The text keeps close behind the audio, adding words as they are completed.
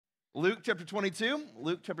Luke chapter 22.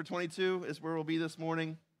 Luke chapter 22 is where we'll be this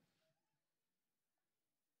morning.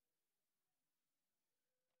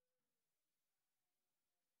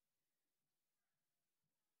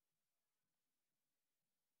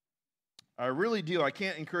 I really do. I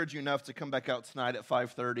can't encourage you enough to come back out tonight at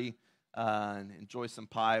 5:30 and enjoy some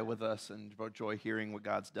pie with us and enjoy hearing what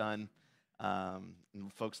God's done in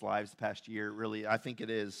folks' lives the past year. Really, I think it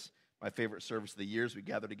is my favorite service of the year as we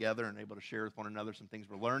gather together and able to share with one another some things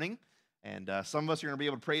we're learning. And some of us are going to be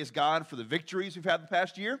able to praise God for the victories we've had the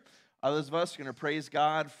past year. Others of us are going to praise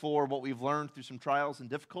God for what we've learned through some trials and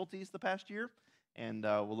difficulties the past year. And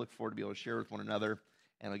we'll look forward to be able to share with one another.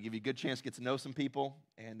 And it'll give you a good chance to get to know some people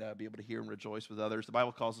and be able to hear and rejoice with others. The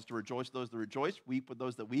Bible calls us to rejoice with those that rejoice, weep with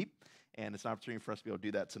those that weep. And it's an opportunity for us to be able to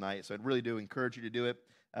do that tonight. So I really do encourage you to do it.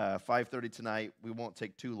 5:30 tonight. We won't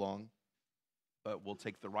take too long, but we'll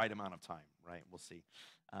take the right amount of time, right? We'll see.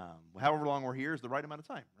 However long we're here is the right amount of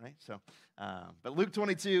time, right? So, but Luke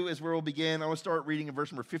 22 is where we'll begin. I want to start reading in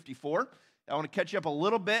verse number 54. I want to catch you up a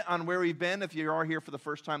little bit on where we've been. If you are here for the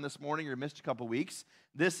first time this morning or missed a couple weeks,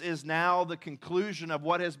 this is now the conclusion of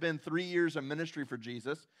what has been 3 years of ministry for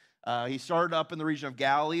Jesus. He started up in the region of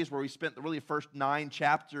Galilee, where we spent the really first 9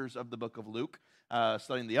 chapters of the book of Luke,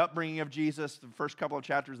 studying the upbringing of Jesus, the first couple of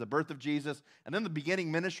chapters, the birth of Jesus, and then the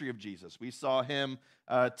beginning ministry of Jesus. We saw him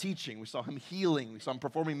teaching, we saw him healing, we saw him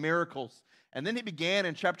performing miracles. And then he began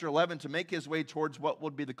in chapter 11 to make his way towards what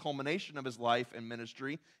would be the culmination of his life and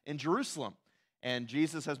ministry in Jerusalem. And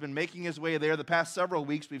Jesus has been making his way there. The past several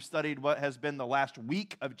weeks, we've studied what has been the last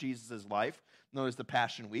week of Jesus' life, known as the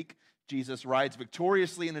Passion Week. Jesus rides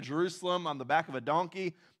victoriously into Jerusalem on the back of a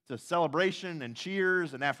donkey to celebration and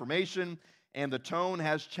cheers and affirmation. And the tone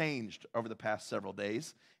has changed over the past several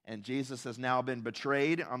days. And Jesus has now been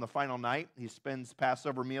betrayed on the final night. He spends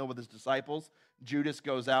Passover meal with his disciples. Judas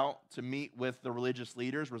goes out to meet with the religious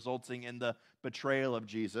leaders, resulting in the betrayal of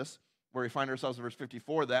Jesus. Where we find ourselves in verse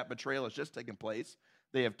 54, that betrayal has just taken place.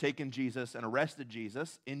 They have taken Jesus and arrested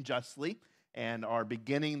Jesus unjustly and are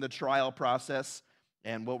beginning the trial process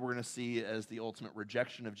and what we're going to see as the ultimate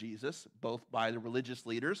rejection of Jesus, both by the religious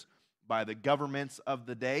leaders, by the governments of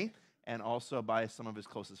the day, and also by some of his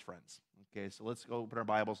closest friends. Okay, so let's go open our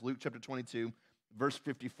Bibles. Luke chapter 22, verse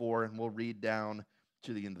 54, and we'll read down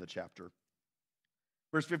to the end of the chapter.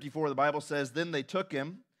 Verse 54, the Bible says, "Then they took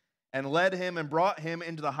him and led him and brought him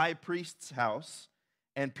into the high priest's house,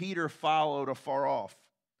 and Peter followed afar off.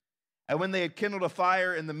 And when they had kindled a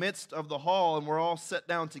fire in the midst of the hall and were all set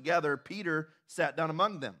down together, Peter sat down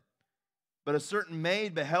among them. But a certain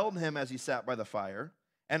maid beheld him as he sat by the fire,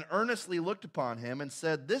 and earnestly looked upon him, and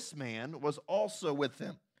said, 'This man was also with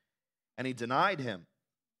him.' And he denied him,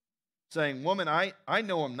 saying, 'Woman, I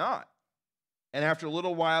know him not.' And after a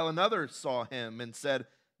little while another saw him, and said,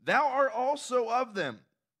 'Thou art also of them.'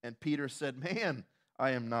 And Peter said, 'Man,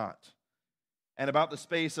 I am not.' And about the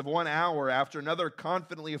space of 1 hour after, another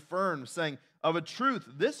confidently affirmed, saying, 'Of a truth,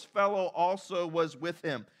 this fellow also was with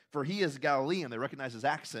him, for he is Galilean.'" They recognize his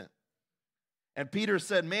accent. And Peter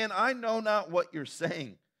said, 'Man, I know not what you're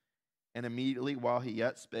saying.' And immediately while he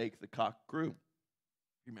yet spake, the cock crew.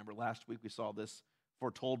 Remember last week we saw this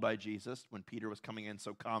foretold by Jesus when Peter was coming in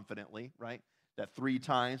so confidently, right? That 3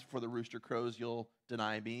 times before the rooster crows, you'll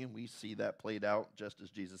deny me. And we see that played out just as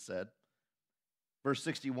Jesus said. Verse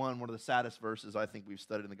 61, one of the saddest verses I think we've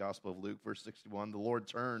studied in the Gospel of Luke. Verse 61, the Lord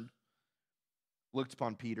turned, looked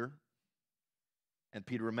upon Peter, and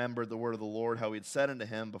Peter remembered the word of the Lord, how he had said unto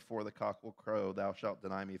him, 'Before the cock will crow, thou shalt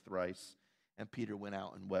deny me thrice.' And Peter went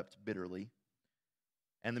out and wept bitterly.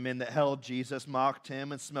 And the men that held Jesus mocked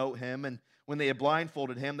him and smote him. And when they had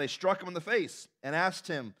blindfolded him, they struck him in the face and asked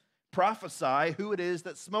him, 'Prophesy who it is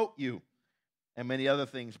that smote you,' and many other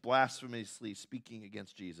things, blasphemously speaking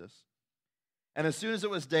against Jesus. And as soon as it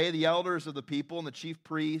was day, the elders of the people and the chief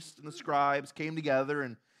priests and the scribes came together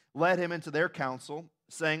and led him into their council,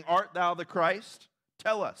 saying, 'Art thou the Christ?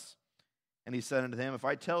 Tell us.' And he said unto them, 'If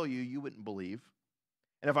I tell you, you wouldn't believe.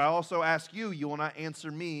 And if I also ask you, you will not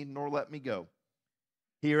answer me, nor let me go.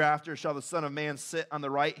 Hereafter shall the Son of Man sit on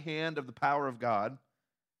the right hand of the power of God.'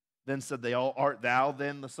 Then said they all, 'Art thou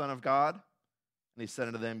then the Son of God?' And he said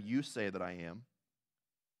unto them, 'You say that I am.'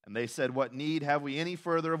 And they said, 'What need have we any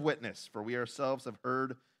further of witness? For we ourselves have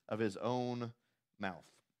heard of his own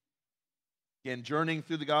mouth.'" Again, journeying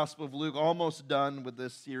through the Gospel of Luke, almost done with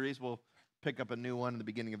this series. We'll pick up a new one in the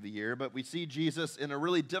beginning of the year. But we see Jesus in a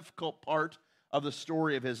really difficult part of the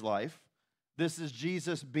story of his life. This is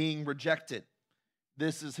Jesus being rejected.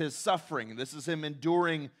 This is his suffering. This is him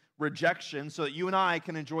enduring rejection so that you and I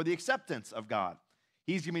can enjoy the acceptance of God.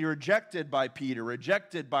 He's going to be rejected by Peter,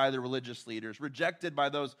 rejected by the religious leaders, rejected by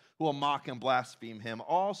those who will mock and blaspheme him,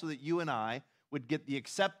 all so that you and I would get the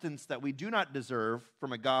acceptance that we do not deserve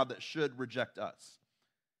from a God that should reject us.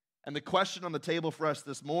 And the question on the table for us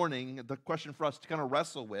this morning, the question for us to kind of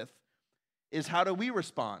wrestle with, is how do we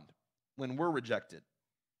respond when we're rejected?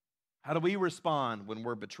 How do we respond when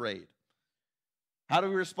we're betrayed? How do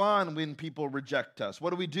we respond when people reject us? What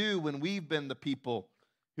do we do when we've been the people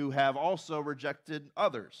who have also rejected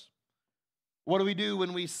others? What do we do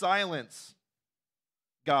when we silence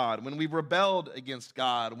God, when we've rebelled against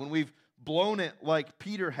God, when we've blown it like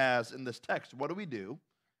Peter has in this text? What do we do,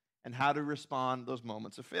 and how do we respond to those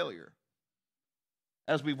moments of failure?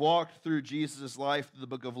 As we've walked through Jesus' life through the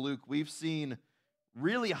book of Luke, we've seen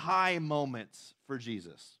really high moments for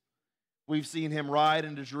Jesus. We've seen him ride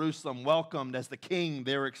into Jerusalem, welcomed as the king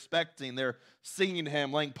they're expecting. They're singing to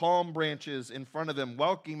him, laying palm branches in front of him,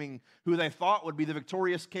 welcoming who they thought would be the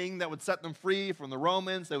victorious king that would set them free from the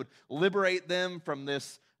Romans. They would liberate them from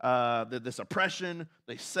this oppression.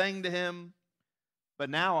 They sang to him. But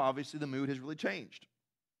now, obviously, the mood has really changed.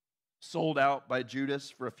 Sold out by Judas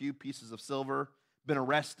for a few pieces of silver, been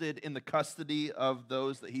arrested in the custody of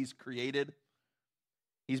those that he's created.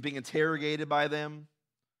 He's being interrogated by them.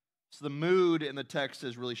 So the mood in the text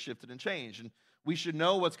has really shifted and changed. And we should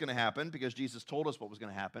know what's going to happen because Jesus told us what was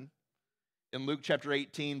going to happen. In Luke chapter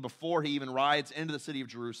 18, before he even rides into the city of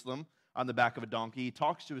Jerusalem on the back of a donkey, he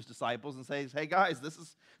talks to his disciples and says, hey guys, this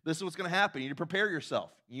is what's going to happen. You need to prepare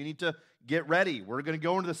yourself. You need to get ready. We're going to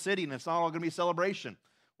go into the city and it's not all going to be a celebration.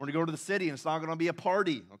 We're going to go to the city and it's not going to be a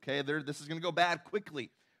party. Okay, this is going to go bad quickly.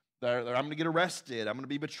 I'm going to get arrested. I'm going to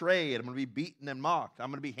be betrayed. I'm going to be beaten and mocked.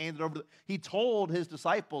 I'm going to be handed over. He told his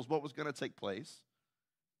disciples what was going to take place.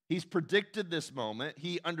 He's predicted this moment.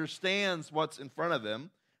 He understands what's in front of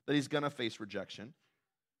him, that he's going to face rejection.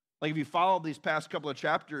 Like if you followed these past couple of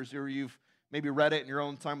chapters or you've maybe read it in your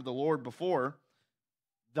own time with the Lord before,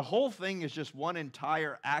 the whole thing is just one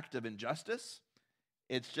entire act of injustice.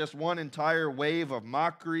 It's just one entire wave of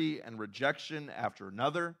mockery and rejection after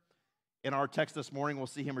another. In our text this morning, we'll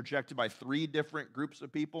see him rejected by 3 different groups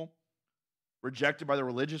of people. Rejected by the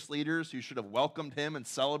religious leaders who should have welcomed him and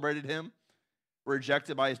celebrated him.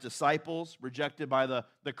 Rejected by his disciples. Rejected by the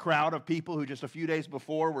crowd of people who just a few days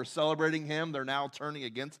before were celebrating him. They're now turning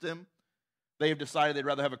against him. They have decided they'd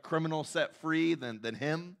rather have a criminal set free than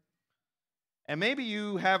him. And maybe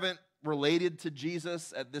you haven't related to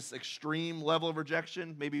Jesus at this extreme level of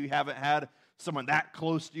rejection. Maybe you haven't had someone that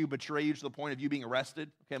close to you betray you to the point of you being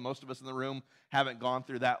arrested. Okay, most of us in the room haven't gone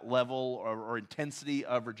through that level or intensity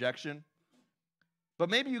of rejection. But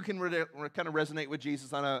maybe you can kind of resonate with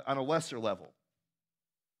Jesus on a lesser level.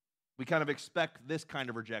 We kind of expect this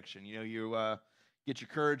kind of rejection. You know, you get your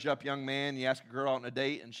courage up, young man. You ask a girl out on a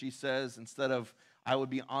date, and she says, instead of, I would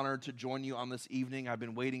be honored to join you on this evening, I've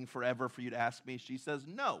been waiting forever for you to ask me, she says,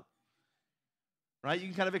 no. Right? You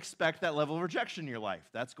can kind of expect that level of rejection in your life.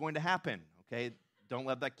 That's going to happen. Okay, don't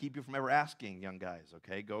let that keep you from ever asking, young guys.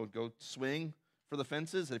 Okay, go swing for the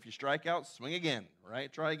fences. And if you strike out, swing again.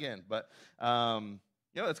 Right, try again. But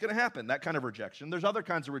it's going to happen. That kind of rejection. There's other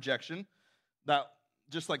kinds of rejection that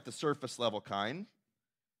just like the surface level kind.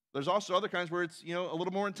 There's also other kinds where it's a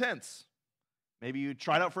little more intense. Maybe you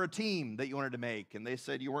tried out for a team that you wanted to make, and they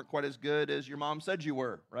said you weren't quite as good as your mom said you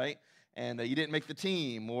were. Right, and you didn't make the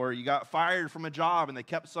team, or you got fired from a job, and they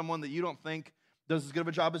kept someone that you don't think does as good of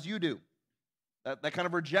a job as you do. That kind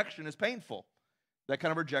of rejection is painful. That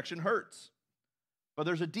kind of rejection hurts. But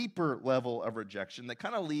there's a deeper level of rejection that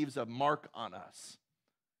kind of leaves a mark on us.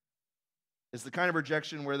 It's the kind of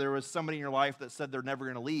rejection where there was somebody in your life that said they're never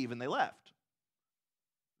going to leave and they left.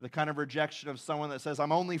 The kind of rejection of someone that says,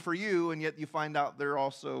 I'm only for you, and yet you find out they're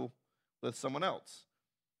also with someone else.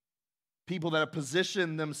 People that have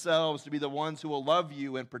positioned themselves to be the ones who will love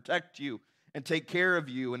you and protect you and take care of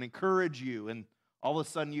you and encourage you, and all of a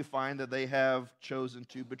sudden you find that they have chosen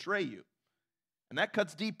to betray you. And that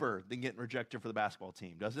cuts deeper than getting rejected for the basketball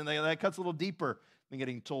team, doesn't it? That cuts a little deeper than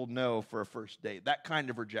getting told no for a first date. That kind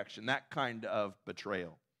of rejection, that kind of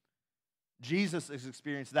betrayal. Jesus has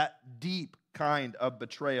experienced that deep kind of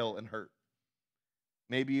betrayal and hurt.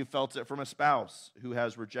 Maybe you felt it from a spouse who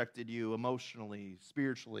has rejected you emotionally,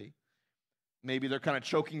 spiritually. Maybe they're kind of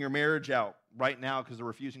choking your marriage out right now because they're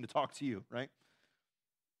refusing to talk to you, right?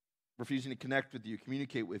 Refusing to connect with you,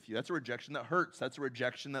 communicate with you. That's a rejection that hurts. That's a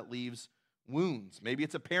rejection that leaves wounds. Maybe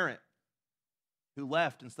it's a parent who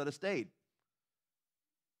left instead of stayed.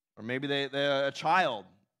 Or maybe they're a child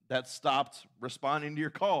that stopped responding to your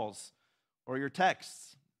calls or your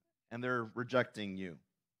texts, and they're rejecting you.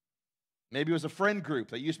 Maybe it was a friend group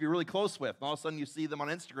that you used to be really close with, and all of a sudden you see them on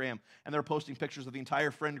Instagram, and they're posting pictures of the entire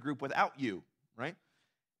friend group without you, right?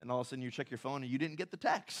 And all of a sudden you check your phone, and you didn't get the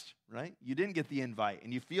text, right? You didn't get the invite,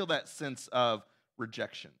 and you feel that sense of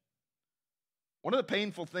rejection. One of the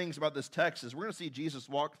painful things about this text is we're going to see Jesus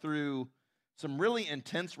walk through some really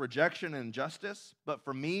intense rejection and injustice, but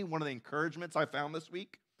for me, one of the encouragements I found this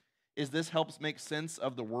week is this helps make sense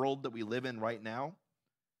of the world that we live in right now,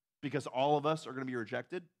 because all of us are going to be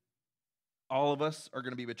rejected. All of us are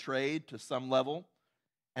going to be betrayed to some level,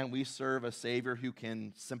 and we serve a Savior who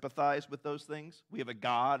can sympathize with those things. We have a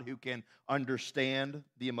God who can understand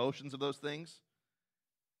the emotions of those things.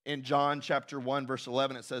 In John chapter 1, verse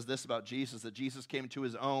 11, it says this about Jesus, that Jesus came to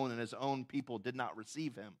his own, and his own people did not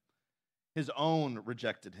receive him. His own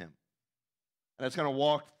rejected him. And it's kind of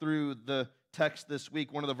walked through the text this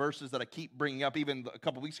week. One of the verses that I keep bringing up, even a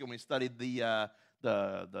couple weeks ago when we studied the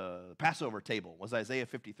Passover table, was Isaiah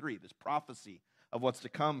 53, this prophecy of what's to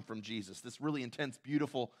come from Jesus, this really intense,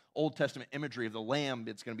 beautiful Old Testament imagery of the lamb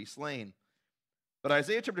that's going to be slain. But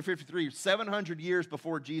Isaiah chapter 53, 700 years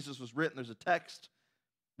before Jesus was written, there's a text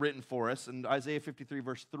written for us, and Isaiah 53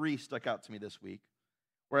 verse 3 stuck out to me this week,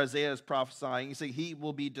 where Isaiah is prophesying. He said, he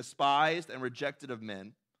will be despised and rejected of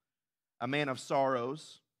men, a man of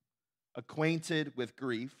sorrows, acquainted with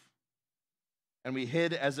grief, and we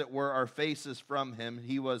hid, as it were, our faces from him.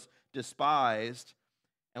 He was despised,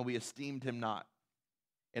 and we esteemed him not.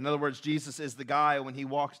 In other words, Jesus is the guy, when he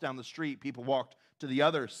walks down the street, people walked to the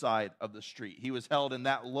other side of the street. He was held in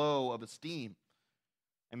that low of esteem.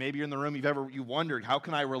 And maybe you're in the room, you wondered, how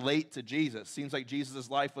can I relate to Jesus? Seems like Jesus'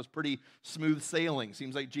 life was pretty smooth sailing.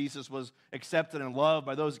 Seems like Jesus was accepted and loved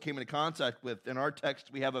by those he came into contact with. In our text,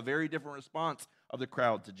 we have a very different response of the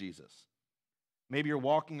crowd to Jesus. Maybe you're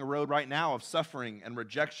walking a road right now of suffering and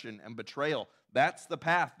rejection and betrayal. That's the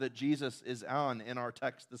path that Jesus is on in our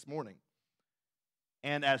text this morning.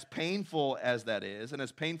 And as painful as that is, and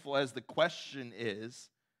as painful as the question is,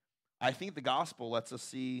 I think the gospel lets us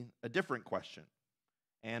see a different question.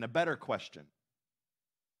 And a better question.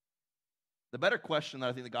 The better question that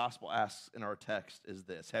I think the gospel asks in our text is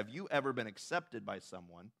this: have you ever been accepted by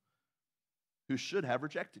someone who should have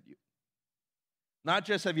rejected you? Not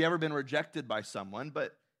just have you ever been rejected by someone,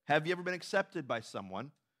 but have you ever been accepted by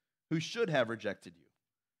someone who should have rejected you?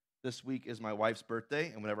 This week is my wife's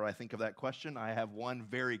birthday, and whenever I think of that question, I have one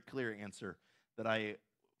very clear answer that I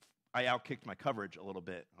outkicked my coverage a little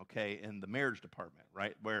bit, okay, in the marriage department,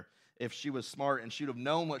 right? Where if she was smart and she'd have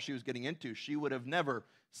known what she was getting into, she would have never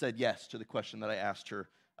said yes to the question that I asked her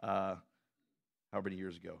how many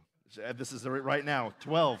years ago? This is right now,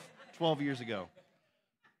 12 years ago.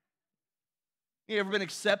 You ever been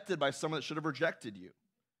accepted by someone that should have rejected you?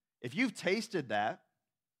 If you've tasted that,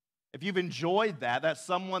 if you've enjoyed that, that's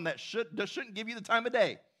someone that shouldn't give you the time of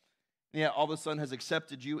day, and yet all of a sudden has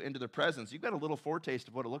accepted you into their presence. You've got a little foretaste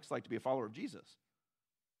of what it looks like to be a follower of Jesus.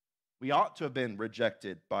 We ought to have been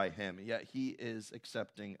rejected by him, yet he is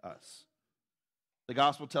accepting us. The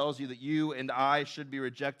gospel tells you that you and I should be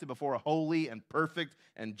rejected before a holy and perfect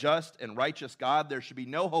and just and righteous God. There should be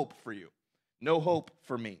no hope for you, no hope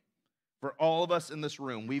for me. For all of us in this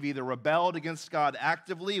room, we've either rebelled against God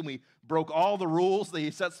actively and we broke all the rules that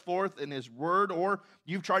he sets forth in his word, or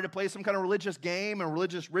you've tried to play some kind of religious game and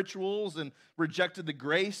religious rituals and rejected the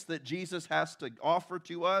grace that Jesus has to offer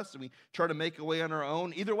to us, and we try to make a way on our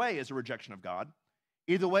own. Either way is a rejection of God.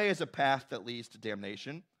 Either way is a path that leads to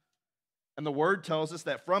damnation. And the word tells us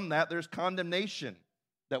that from that there's condemnation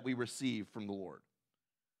that we receive from the Lord.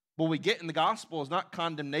 What we get in the gospel is not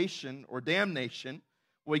condemnation or damnation.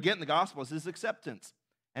 What we get in the gospel is his acceptance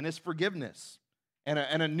and his forgiveness and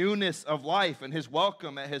a newness of life and his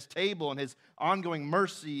welcome at his table and his ongoing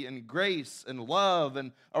mercy and grace and love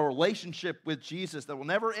and a relationship with Jesus that will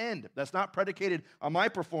never end. That's not predicated on my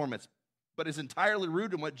performance, but is entirely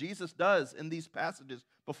rooted in what Jesus does in these passages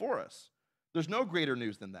before us. There's no greater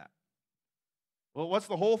news than that. Well, what's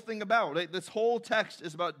the whole thing about? This whole text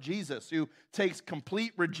is about Jesus, who takes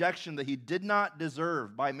complete rejection that he did not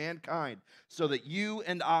deserve by mankind, so that you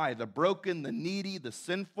and I, the broken, the needy, the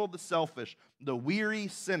sinful, the selfish, the weary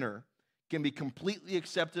sinner, can be completely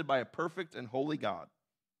accepted by a perfect and holy God.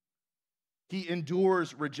 He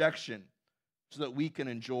endures rejection so that we can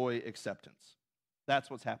enjoy acceptance.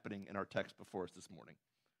 That's what's happening in our text before us this morning.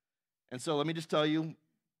 And so let me just tell you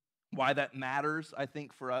why that matters, I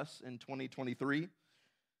think, for us in 2023.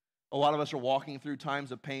 A lot of us are walking through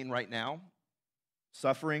times of pain right now,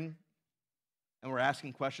 suffering, and we're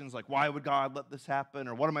asking questions like, why would God let this happen?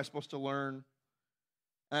 Or what am I supposed to learn?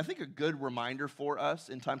 And I think a good reminder for us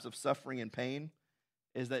in times of suffering and pain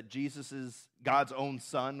is that God's own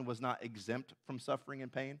son, was not exempt from suffering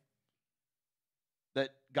and pain. that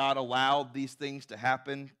God allowed these things to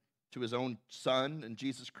happen to his own Son, and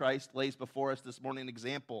Jesus Christ lays before us this morning an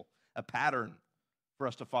example, a pattern for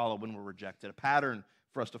us to follow when we're rejected, a pattern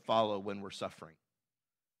for us to follow when we're suffering.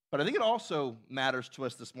 But I think it also matters to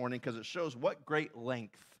us this morning because it shows what great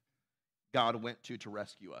length God went to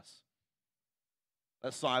rescue us.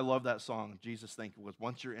 I love that song, Jesus Thank You, was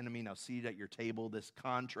once your enemy, now seated at your table, this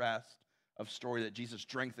contrast of story that Jesus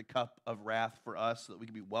drank the cup of wrath for us so that we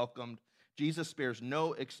can be welcomed. Jesus spares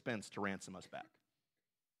no expense to ransom us back.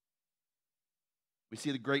 We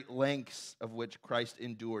see the great lengths of which Christ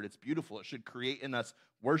endured. It's beautiful. It should create in us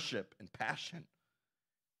worship and passion.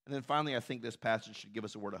 And then finally, I think this passage should give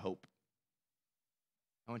us a word of hope.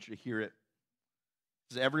 I want you to hear it.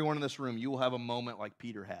 It says, everyone in this room, you will have a moment like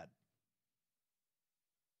Peter had.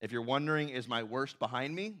 If you're wondering, is my worst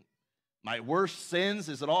behind me? My worst sins,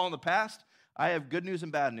 is it all in the past? I have good news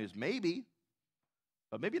and bad news. Maybe,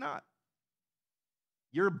 but maybe not.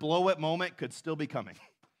 Your blow-it moment could still be coming.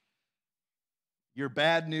 Your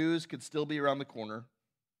bad news could still be around the corner.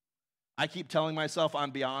 I keep telling myself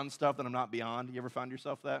I'm beyond stuff that I'm not beyond. You ever found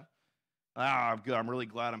yourself that? I'm good. I'm really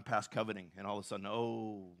glad I'm past coveting. And all of a sudden,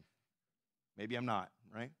 maybe I'm not,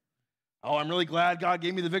 right? Oh, I'm really glad God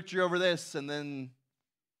gave me the victory over this. And then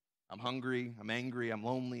I'm hungry, I'm angry, I'm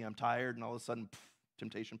lonely, I'm tired. And all of a sudden,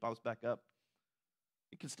 temptation pops back up.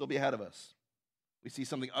 It can still be ahead of us. We see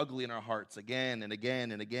something ugly in our hearts again and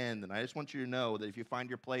again and again. And I just want you to know that if you find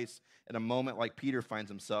your place in a moment like Peter finds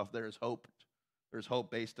himself, there is hope. There's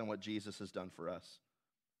hope based on what Jesus has done for us.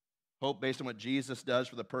 Hope based on what Jesus does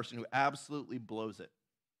for the person who absolutely blows it,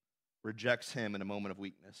 rejects him in a moment of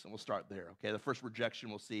weakness. And we'll start there, okay? The first rejection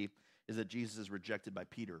we'll see is that Jesus is rejected by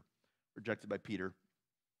Peter. Rejected by Peter.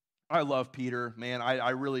 I love Peter, man.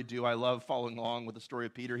 I really do. I love following along with the story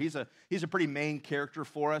of Peter. He's a pretty main character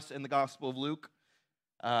for us in the Gospel of Luke.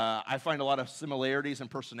 I find a lot of similarities in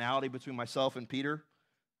personality between myself and Peter.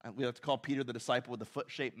 We like to call Peter the disciple with the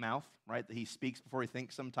foot-shaped mouth, right? That he speaks before he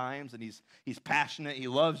thinks sometimes, and he's passionate. He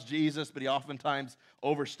loves Jesus, but he oftentimes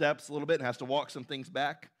oversteps a little bit and has to walk some things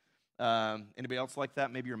back. Anybody else like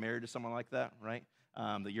that? Maybe you're married to someone like that, right?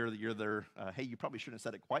 That you're their, hey, you probably shouldn't have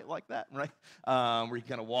said it quite like that, right? Where you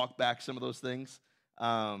kind of walk back some of those things.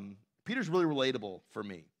 Peter's really relatable for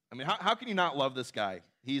me. I mean, how can you not love this guy?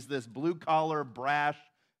 He's this blue-collar, brash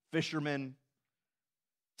fisherman,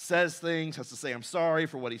 says things, has to say, I'm sorry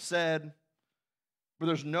for what he said. But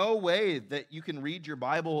there's no way that you can read your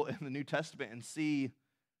Bible in the New Testament and see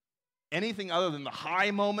anything other than the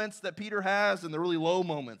high moments that Peter has and the really low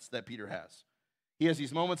moments that Peter has. He has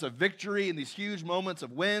these moments of victory and these huge moments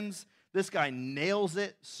of wins. This guy nails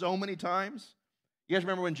it so many times. You guys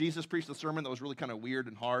remember when Jesus preached a sermon that was really kind of weird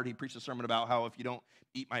and hard? He preached a sermon about how if you don't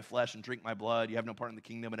eat my flesh and drink my blood, you have no part in the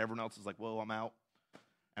kingdom, and everyone else is like, whoa, I'm out.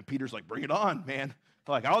 And Peter's like, bring it on, man.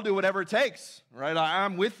 Like, I'll do whatever it takes, right?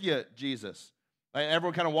 I'm with you, Jesus. And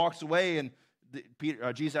everyone kind of walks away, and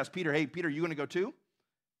Jesus asks Peter, hey, Peter, you going to go too?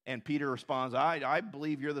 And Peter responds, I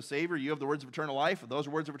believe you're the Savior. You have the words of eternal life. If those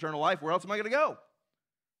are words of eternal life, where else am I going to go?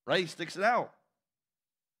 Right? He sticks it out.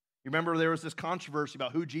 You remember there was this controversy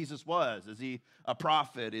about who Jesus was. Is he a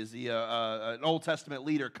prophet? Is he an Old Testament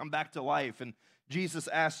leader come back to life? And Jesus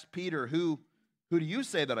asked Peter, who do you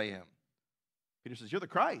say that I am? Peter says, you're the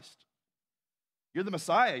Christ. You're the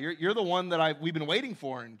Messiah. You're the one that we've been waiting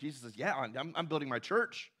for. And Jesus says, yeah, I'm building my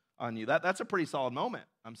church on you. That's a pretty solid moment,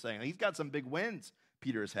 I'm saying. He's got some big wins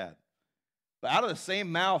Peter has had. But out of the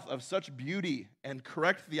same mouth of such beauty and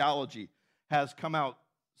correct theology has come out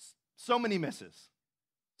so many misses.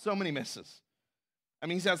 So many misses. I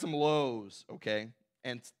mean, he's had some lows, okay?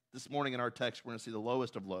 And this morning in our text, we're going to see the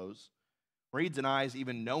lowest of lows, where he denies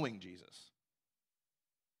even knowing Jesus.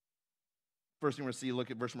 First thing we're going to see, look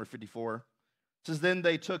at verse number 54. It says, then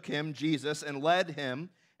they took him, Jesus, and led him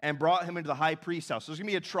and brought him into the high priest's house. So there's going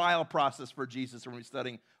to be a trial process for Jesus we're going to be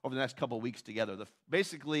studying over the next couple of weeks together.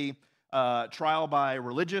 Basically, trial by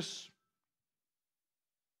religious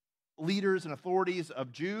leaders and authorities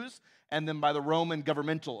of Jews, and then by the Roman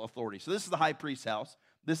governmental authorities. So this is the high priest's house.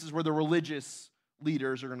 This is where the religious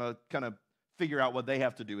leaders are going to kind of figure out what they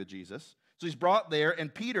have to do with Jesus. So he's brought there,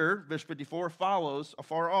 and Peter, verse 54, follows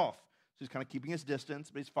afar off. So he's kind of keeping his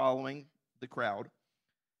distance, but he's following the crowd.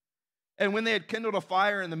 And when they had kindled a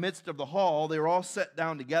fire in the midst of the hall, they were all set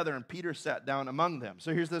down together, and Peter sat down among them.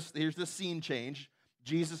 So here's this scene change.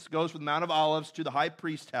 Jesus goes from the Mount of Olives to the high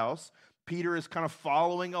priest's house. Peter is kind of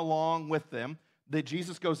following along with them. That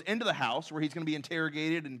Jesus goes into the house where he's going to be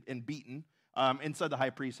interrogated and beaten inside the high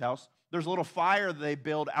priest's house. There's a little fire that they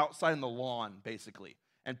build outside in the lawn, basically.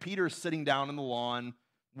 And Peter's sitting down in the lawn,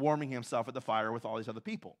 warming himself at the fire with all these other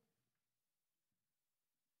people.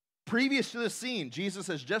 Previous to this scene, Jesus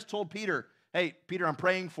has just told Peter, hey, Peter, I'm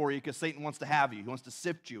praying for you because Satan wants to have you. He wants to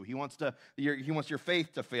sift you. He wants your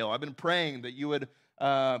faith to fail. I've been praying that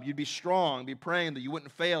you'd be strong, be praying that you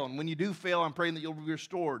wouldn't fail. And when you do fail, I'm praying that you'll be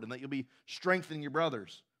restored and that you'll be strengthening your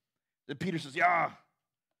brothers. Then Peter says, yeah,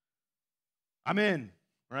 I'm in,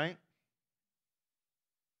 right?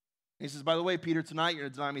 He says, by the way, Peter, tonight you're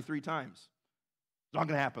going to deny me 3 times. It's not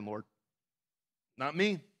going to happen, Lord. Not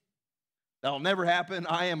me. That'll never happen.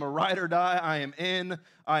 I am a ride or die. I am in.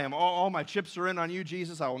 I am all my chips are in on you,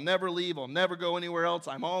 Jesus. I will never leave. I'll never go anywhere else.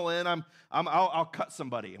 I'm all in. I'll cut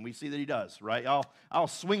somebody, and we see that he does, right? I'll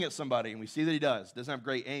swing at somebody, and we see that he does. Doesn't have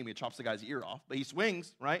great aim. He chops the guy's ear off, but he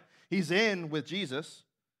swings, right? He's in with Jesus.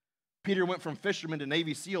 Peter went from fisherman to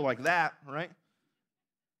Navy SEAL like that, right?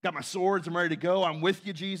 Got my swords. I'm ready to go. I'm with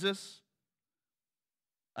you, Jesus.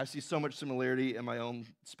 I see so much similarity in my own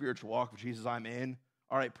spiritual walk with Jesus. I'm in.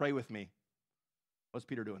 All right, pray with me. What's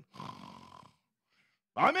Peter doing?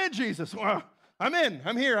 I'm in, Jesus. I'm in.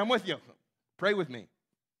 I'm here. I'm with you. Pray with me.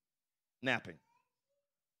 Napping.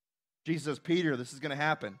 Jesus says, Peter, this is going to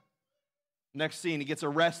happen. Next scene, he gets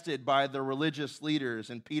arrested by the religious leaders,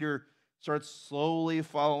 and Peter starts slowly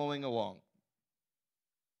following along.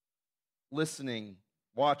 Listening,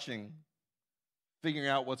 watching, figuring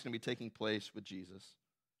out what's going to be taking place with Jesus.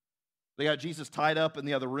 They got Jesus tied up in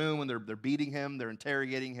the other room, and they're beating him. They're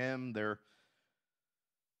interrogating him. They're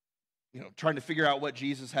trying to figure out what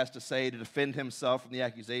Jesus has to say to defend himself from the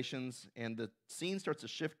accusations. And the scene starts to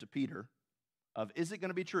shift to Peter of, is it going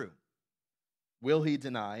to be true? Will he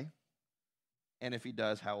deny? And if he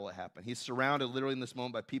does, how will it happen? He's surrounded literally in this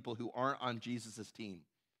moment by people who aren't on Jesus' team,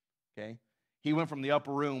 okay? He went from the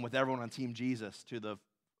upper room with everyone on Team Jesus to the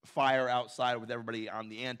fire outside with everybody on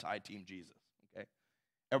the anti-Team Jesus, okay?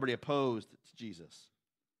 Everybody opposed to Jesus.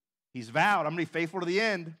 He's vowed, I'm going to be faithful to the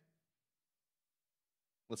end.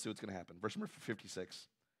 Let's see what's going to happen. Verse number 56.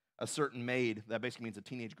 A certain maid, that basically means a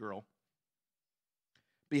teenage girl,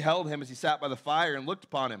 beheld him as he sat by the fire and looked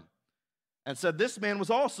upon him and said, this man was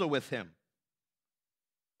also with him.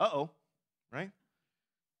 Uh-oh, right?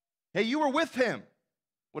 Hey, you were with him.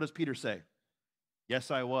 What does Peter say? Yes,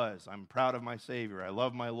 I was. I'm proud of my Savior. I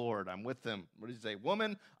love my Lord. I'm with him. What does he say?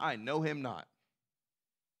 Woman, I know him not.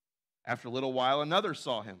 After a little while, another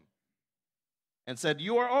saw him and said,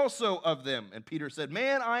 you are also of them. And Peter said,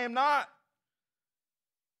 man, I am not.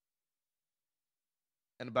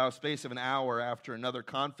 And about a space of an hour after, another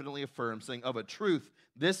confidently affirmed, saying, of a truth,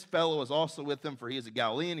 this fellow is also with them, for he is a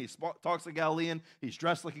Galilean. He talks like a Galilean. He's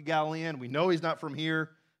dressed like a Galilean. We know he's not from here.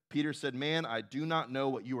 Peter said, man, I do not know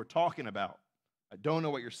what you are talking about. I don't know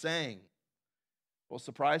what you're saying. Well,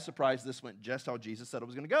 surprise, surprise, this went just how Jesus said it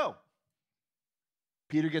was going to go.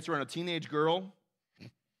 Peter gets around a teenage girl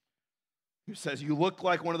who says, you look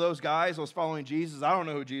like one of those guys that was following Jesus. I don't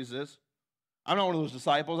know who Jesus is. I'm not one of those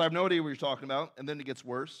disciples. I have no idea what you're talking about. And then it gets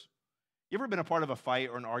worse. You ever been a part of a fight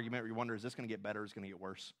or an argument where you wonder, is this going to get better or is it going to get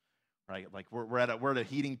worse? Right? Like we're at a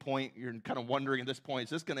heating point. You're kind of wondering at this point, is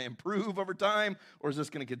this going to improve over time or is this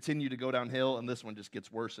going to continue to go downhill? And this one just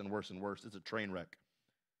gets worse and worse and worse. It's a train wreck.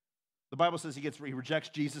 The Bible says he rejects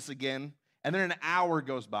Jesus again, and then an hour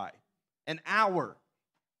goes by. An hour.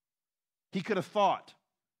 He could have thought,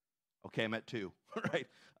 okay, I'm at 2, right?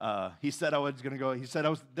 He said I was going to go. He said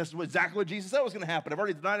this is exactly what Jesus said was going to happen. I've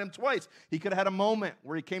already denied him twice. He could have had a moment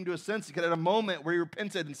where he came to his senses. He could have had a moment where he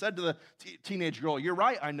repented and said to the teenage girl, you're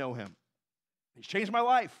right, I know him. He's changed my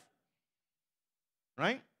life,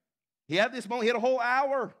 right? He had this moment. He had a whole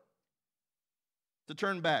hour to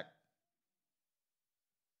turn back.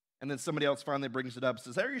 And then somebody else finally brings it up and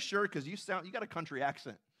says, are you sure? Because you got a country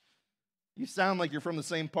accent. You sound like you're from the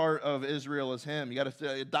same part of Israel as him. You got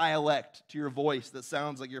a dialect to your voice that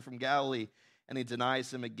sounds like you're from Galilee. And he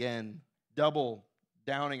denies him again, double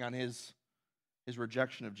downing on his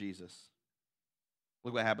rejection of Jesus.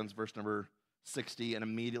 Look what happens, verse number 60. And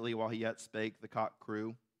immediately while he yet spake, the cock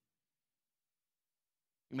crew.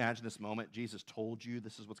 Imagine this moment. Jesus told you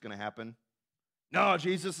this is what's going to happen. No,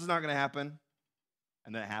 Jesus, this is not going to happen.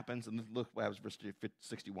 And then it happens. And look what happens, verse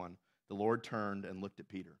 61. The Lord turned and looked at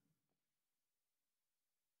Peter.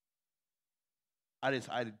 I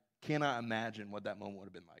cannot imagine what that moment would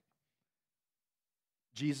have been like.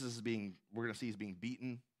 Jesus we're going to see he's being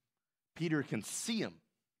beaten. Peter can see him.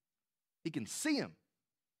 He can see him.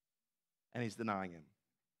 And he's denying him.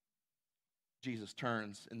 Jesus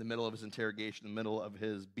turns in the middle of his interrogation, in the middle of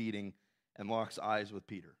his beating, and locks eyes with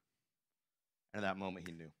Peter. And at that moment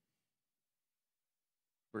he knew.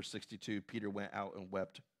 Verse 62, Peter went out and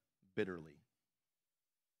wept bitterly.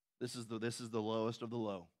 This is the lowest of the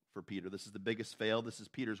low for Peter. This is the biggest fail. This is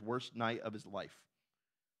Peter's worst night of his life.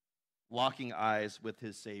 locking eyes with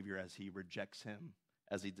his Savior as he rejects him,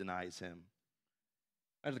 as he denies him.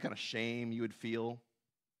 Imagine the kind of shame you would feel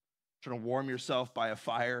trying to warm yourself by a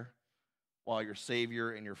fire while your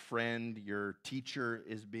Savior and your friend, your teacher,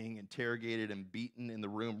 is being interrogated and beaten in the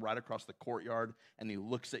room right across the courtyard, and he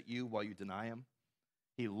looks at you while you deny him.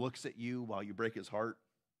 He looks at you while you break his heart.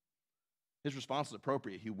 His response is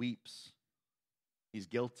appropriate. He weeps. He's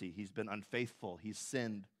guilty. He's been unfaithful. He's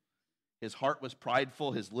sinned. His heart was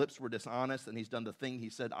prideful. His lips were dishonest, and he's done the thing he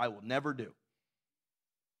said, I will never do.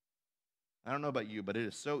 I don't know about you, but it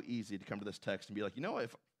is so easy to come to this text and be like, you know,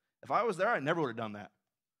 if I was there, I never would have done that.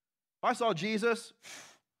 If I saw Jesus,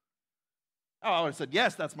 I would have said,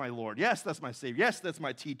 yes, that's my Lord. Yes, that's my Savior. Yes, that's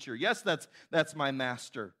my teacher. Yes, that's my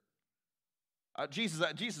master. Jesus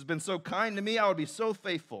has been so kind to me, I would be so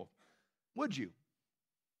faithful. Would you?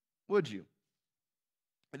 Would you?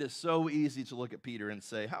 It is so easy to look at Peter and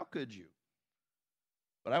say, how could you?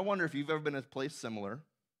 But I wonder if you've ever been in a place similar.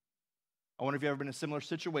 I wonder if you've ever been in a similar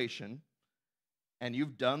situation and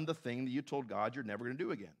you've done the thing that you told God you're never going to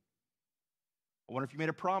do again. I wonder if you made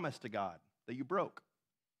a promise to God that you broke,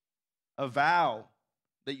 a vow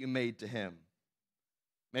that you made to him.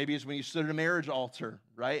 Maybe it's when you stood at a marriage altar,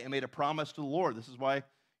 right, and made a promise to the Lord. This is why,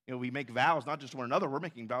 we make vows not just to one another. We're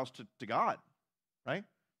making vows to God, right?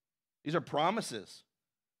 These are promises.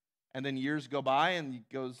 And then years go by and it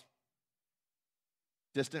goes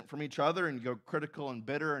distant from each other and you go critical and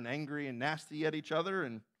bitter and angry and nasty at each other,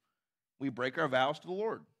 and we break our vows to the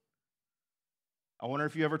Lord. I wonder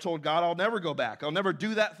if you ever told God, I'll never go back. I'll never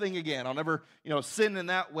do that thing again. I'll never, sin in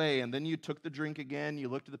that way. And then you took the drink again. You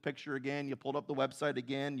looked at the picture again. You pulled up the website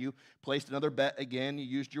again. You placed another bet again. You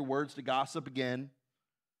used your words to gossip again.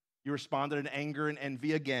 You responded in anger and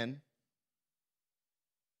envy again.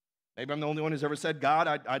 Maybe I'm the only one who's ever said,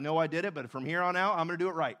 God, I know I did it, but from here on out, I'm going to do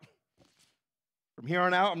it right. From here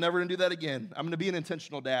on out, I'm never going to do that again. I'm going to be an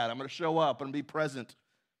intentional dad. I'm going to show up. I'm going to be present.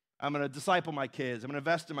 I'm going to disciple my kids. I'm going to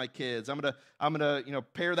invest in my kids. I'm going to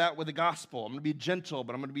pair that with the gospel. I'm going to be gentle,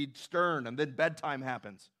 but I'm going to be stern. And then bedtime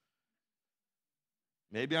happens.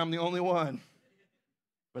 Maybe I'm the only one.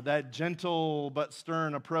 But that gentle but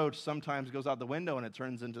stern approach sometimes goes out the window and it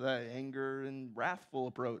turns into that anger and wrathful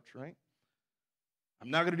approach, right?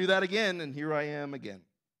 I'm not going to do that again, and here I am again.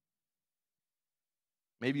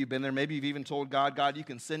 Maybe you've been there. Maybe you've even told God, God, you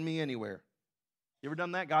can send me anywhere. You ever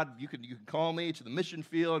done that? God, you can call me to the mission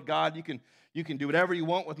field. God, you can do whatever you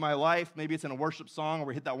want with my life. Maybe it's in a worship song where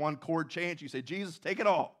we hit that one chord change. You say, Jesus, take it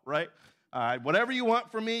all, right? Whatever you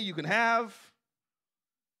want from me, you can have.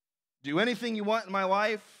 Do anything you want in my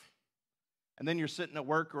life. And then you're sitting at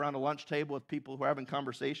work around a lunch table with people who are having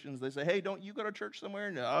conversations. They say, hey, don't you go to church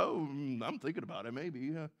somewhere? No, I'm thinking about it,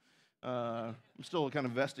 maybe. I'm still kind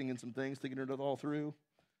of investing in some things, thinking it all through.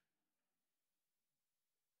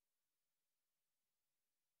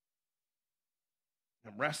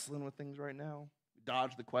 I'm wrestling with things right now. We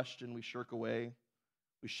dodge the question. We shirk away.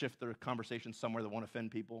 We shift the conversation somewhere that won't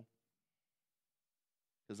offend people.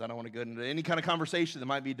 Because I don't want to get into any kind of conversation that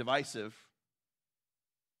might be divisive.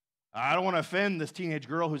 I don't want to offend this teenage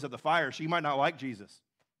girl who's at the fire. She might not like Jesus.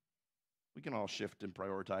 We can all shift and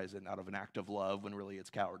prioritize it out of an act of love when really it's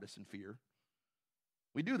cowardice and fear.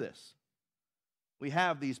 We do this. We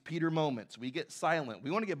have these Peter moments. We get silent.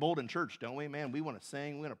 We want to get bold in church, don't we, man? We want to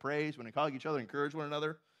sing. We want to praise. We want to call each other, encourage one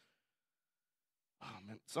another. Oh,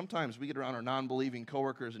 man. Sometimes we get around our non-believing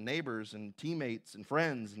coworkers and neighbors and teammates and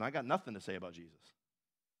friends, and I got nothing to say about Jesus.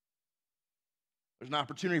 There's an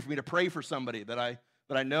opportunity for me to pray for somebody that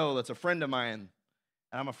I know that's a friend of mine,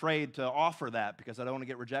 and I'm afraid to offer that because I don't want to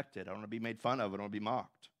get rejected. I don't want to be made fun of. I don't want to be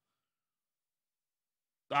mocked.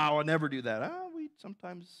 Oh, I'll never do that. We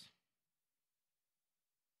sometimes...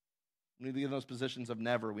 When we get in those positions of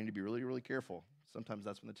never, we need to be really, really careful. Sometimes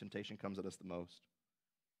that's when the temptation comes at us the most.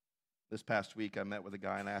 This past week, I met with a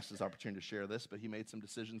guy and I asked his opportunity to share this, but he made some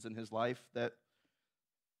decisions in his life that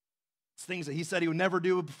it's things that he said he would never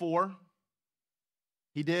do before.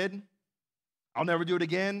 He did. I'll never do it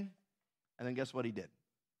again. And then guess what he did?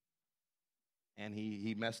 And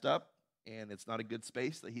he messed up, and it's not a good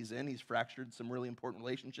space that he's in. He's fractured some really important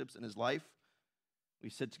relationships in his life. We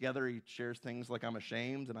sit together, he shares things like I'm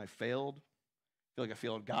ashamed and I failed. I feel like I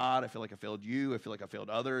failed God. I feel like I failed you. I feel like I failed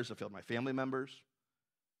others. I failed my family members.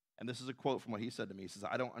 And this is a quote from what he said to me. He says,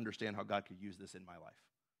 I don't understand how God could use this in my life.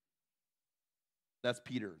 That's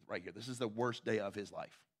Peter right here. This is the worst day of his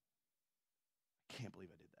life. I can't believe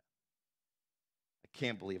I did that. I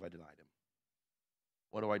can't believe I denied him.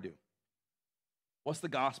 What do I do? What's the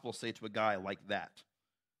gospel say to a guy like that?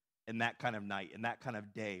 In that kind of night, in that kind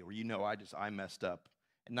of day where I messed up.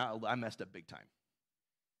 And I messed up big time.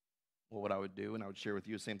 Well, what I would do, and I would share with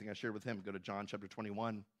you the same thing I shared with him. Go to John chapter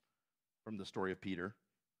 21 from the story of Peter.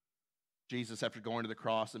 Jesus, after going to the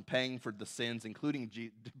cross and paying for the sins, including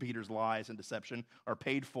Peter's lies and deception, are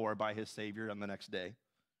paid for by his Savior on the next day.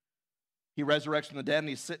 He resurrects from the dead, and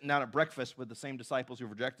he's sitting down at breakfast with the same disciples who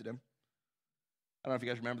rejected him. I don't know if you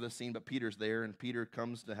guys remember this scene, but Peter's there, and Peter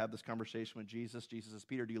comes to have this conversation with Jesus. Jesus says,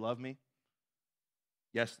 Peter, do you love me?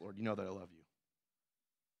 Yes, Lord, you know that I love you.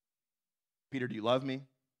 Peter, do you love me?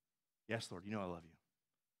 Yes, Lord, you know I love you.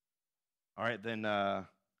 All right, then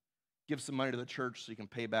give some money to the church so you can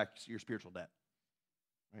pay back your spiritual debt.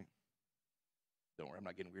 Right? Don't worry, I'm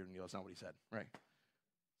not getting weird on you. That's not what he said. Right?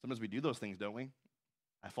 Sometimes we do those things, don't we?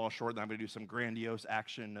 I fall short, then I'm going to do some grandiose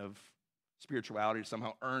action of spirituality to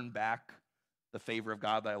somehow earn back the favor of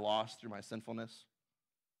God that I lost through my sinfulness.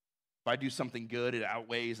 If I do something good, it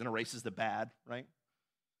outweighs and erases the bad, right?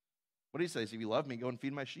 What do he say? If you love me, go and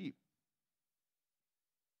feed my sheep.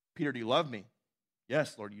 Peter, do you love me?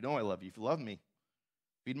 Yes, Lord, you know I love you. If you love me,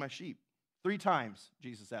 feed my sheep. 3 times,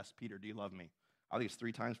 Jesus asked Peter, do you love me? I think it's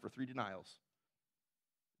 3 times for 3 denials.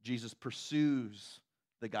 Jesus pursues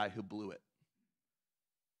the guy who blew it.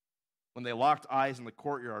 When they locked eyes in the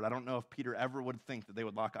courtyard, I don't know if Peter ever would think that they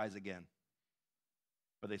would lock eyes again.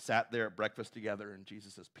 But they sat there at breakfast together, and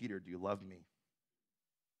Jesus says, Peter, do you love me?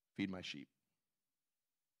 Feed my sheep.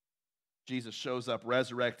 Jesus shows up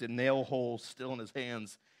resurrected, nail holes still in his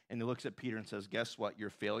hands, and he looks at Peter and says, guess what? Your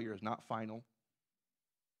failure is not final.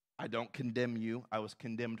 I don't condemn you. I was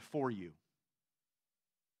condemned for you.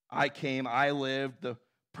 I came, I lived the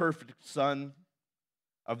perfect son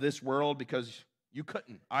of this world because you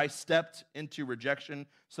couldn't. I stepped into rejection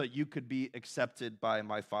so that you could be accepted by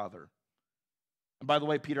my Father. And by the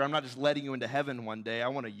way, Peter, I'm not just letting you into heaven one day. I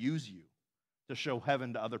want to use you to show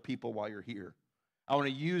heaven to other people while you're here. I want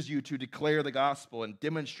to use you to declare the gospel and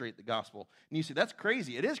demonstrate the gospel. And you say, that's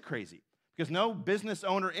crazy. It is crazy because no business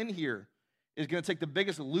owner in here is going to take the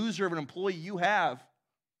biggest loser of an employee you have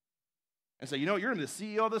and say, you know what, you're the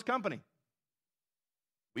CEO of this company.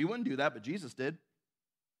 We wouldn't do that, but Jesus did.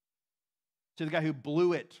 To the guy who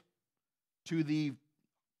blew it to the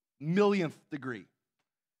millionth degree.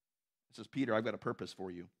 He says, Peter, I've got a purpose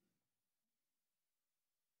for you.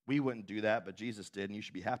 We wouldn't do that, but Jesus did, and you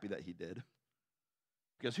should be happy that he did.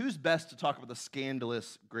 Because who's best to talk about the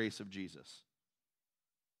scandalous grace of Jesus?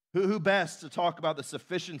 Who best to talk about the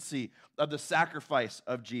sufficiency of the sacrifice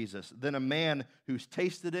of Jesus than a man who's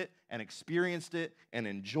tasted it and experienced it and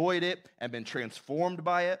enjoyed it and been transformed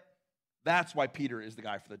by it? That's why Peter is the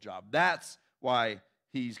guy for the job. That's why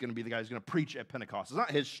he's going to be the guy who's going to preach at Pentecost. It's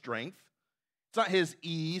not his strength. It's not his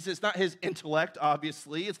ease. It's not his intellect,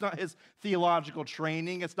 obviously. It's not his theological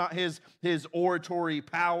training. It's not his oratory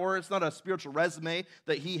power. It's not a spiritual resume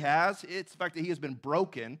that he has. It's the fact that he has been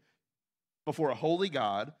broken before a holy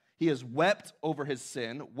God. He has wept over his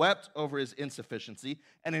sin, wept over his insufficiency,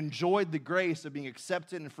 and enjoyed the grace of being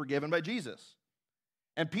accepted and forgiven by Jesus.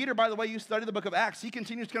 And Peter, by the way, you study the book of Acts, he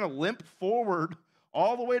continues to kind of limp forward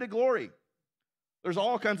all the way to glory. There's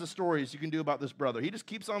all kinds of stories you can do about this brother. He just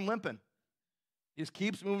keeps on limping. He just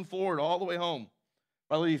keeps moving forward all the way home.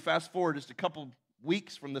 By the way, you fast forward just a couple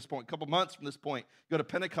weeks from this point, a couple months from this point, go to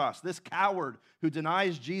Pentecost. This coward who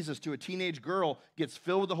denies Jesus to a teenage girl gets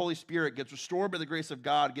filled with the Holy Spirit, gets restored by the grace of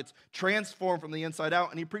God, gets transformed from the inside out,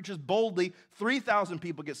 and he preaches boldly. 3,000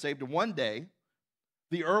 people get saved in one day.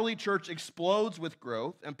 The early church explodes with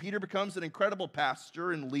growth, and Peter becomes an incredible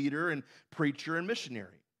pastor and leader and preacher and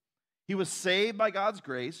missionary. He was saved by God's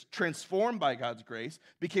grace, transformed by God's grace,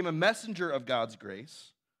 became a messenger of God's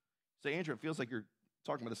grace. Say, Andrew, it feels like you're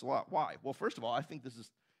talking about this a lot. Why? Well, first of all, I think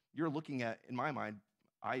you're looking at, in my mind,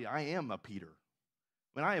 I am a Peter.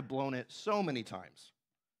 I mean, I have blown it so many times.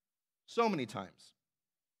 So many times.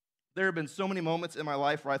 There have been so many moments in my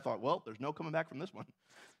life where I thought, well, there's no coming back from this one,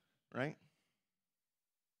 right?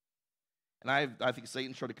 And I think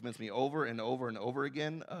Satan's tried to convince me over and over and over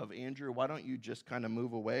again of, Andrew, why don't you just kind of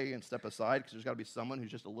move away and step aside? Because there's got to be someone who's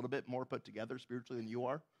just a little bit more put together spiritually than you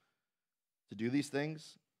are to do these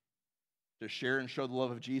things, to share and show the love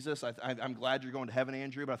of Jesus. I'm glad you're going to heaven,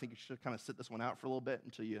 Andrew, but I think you should kind of sit this one out for a little bit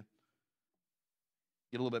until you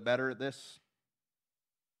get a little bit better at this.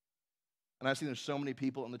 And I see there's so many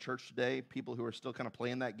people in the church today, people who are still kind of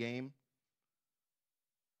playing that game.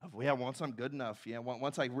 Yeah, once I'm good enough,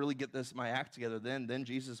 once I really get my act together, then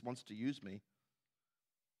Jesus wants to use me.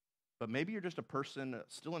 But maybe you're just a person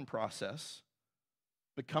still in process,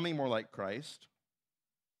 becoming more like Christ,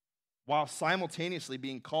 while simultaneously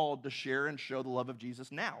being called to share and show the love of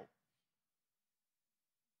Jesus now.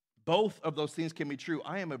 Both of those things can be true.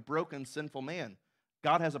 I am a broken, sinful man.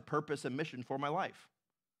 God has a purpose and mission for my life.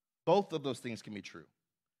 Both of those things can be true.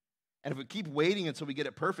 And if we keep waiting until we get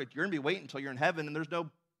it perfect, you're going to be waiting until you're in heaven and there's no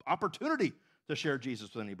opportunity to share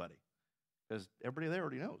Jesus with anybody because everybody there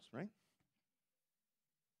already knows, right?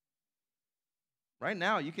 Right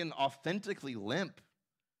now, you can authentically limp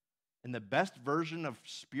in the best version of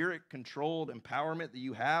spirit-controlled empowerment that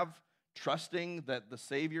you have, trusting that the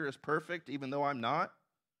Savior is perfect, even though I'm not.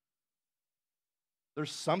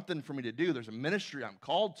 There's something for me to do. There's a ministry I'm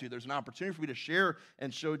called to. There's an opportunity for me to share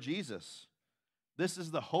and show Jesus. This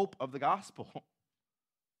is the hope of the gospel.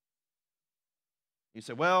 You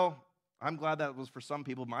say, well, I'm glad that was for some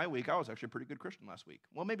people my week. I was actually a pretty good Christian last week.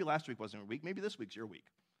 Well, maybe last week wasn't your week. Maybe this week's your week.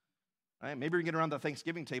 Right? Maybe you're getting around the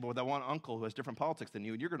Thanksgiving table with that one uncle who has different politics than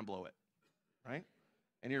you, and you're going to blow it, right?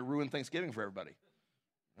 And you're ruining Thanksgiving for everybody,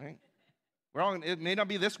 right? It may not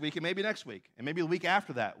be this week. It may be next week. And maybe the week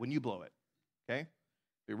after that when you blow it, okay?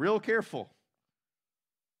 Be real careful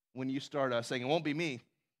when you start saying, it won't be me.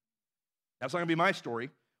 That's not going to be my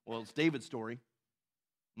story. Well, it's David's story,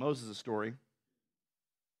 Moses' story,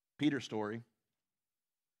 Peter's story.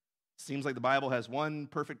 Seems like the Bible has one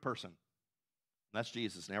perfect person. And that's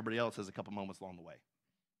Jesus, and everybody else has a couple moments along the way.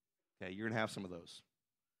 Okay, you're going to have some of those.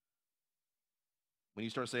 When you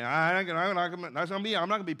start saying, I'm not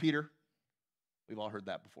going to be Peter. We've all heard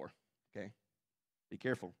that before, okay? Be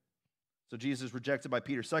careful. So Jesus is rejected by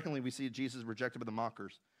Peter. Secondly, we see Jesus rejected by the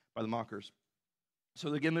mockers.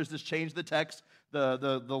 So again, there's this change of the text.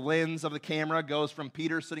 The lens of the camera goes from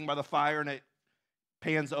Peter sitting by the fire, and it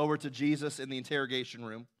pans over to Jesus in the interrogation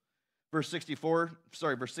room. Verse 63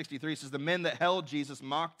 says, the men that held Jesus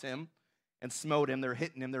mocked him and smote him. They're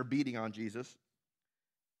hitting him. They're beating on Jesus.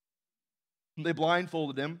 They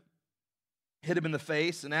blindfolded him, hit him in the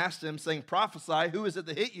face, and asked him, saying, prophesy, who is it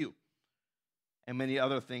that hit you? And many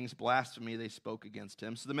other things, blasphemy, they spoke against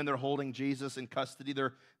him. So the men, they're holding Jesus in custody.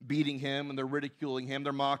 They're beating him, and they're ridiculing him.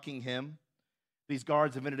 They're mocking him. These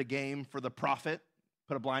guards invented a game for the prophet,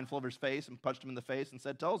 put a blindfold over his face and punched him in the face and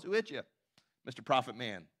said, tell us who hit you, Mr. Prophet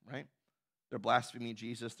Man, right? They're blaspheming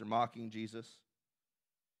Jesus. They're mocking Jesus.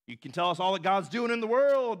 You can tell us all that God's doing in the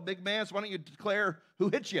world, big man, so why don't you declare who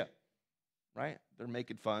hit you, right? They're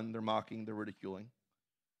making fun. They're mocking. They're ridiculing.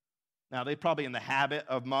 Now, they're probably in the habit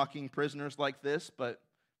of mocking prisoners like this, but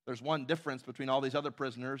there's one difference between all these other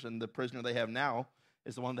prisoners and the prisoner they have now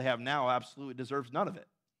is the one they have now absolutely deserves none of it.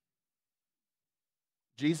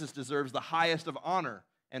 Jesus deserves the highest of honor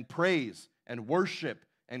and praise and worship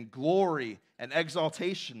and glory and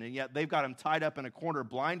exaltation, and yet they've got him tied up in a corner,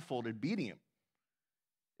 blindfolded, beating him.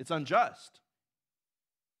 It's unjust.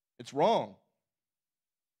 It's wrong.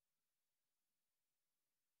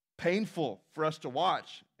 Painful for us to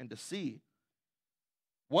watch and to see.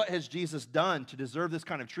 What has Jesus done to deserve this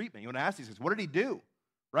kind of treatment? You want to ask these things. What did he do?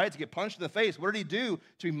 Right? To get punched in the face. What did he do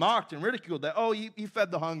to be mocked and ridiculed? That, oh, he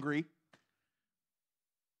fed the hungry.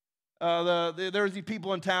 There was these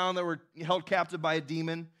people in town that were held captive by a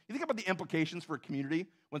demon. You think about the implications for a community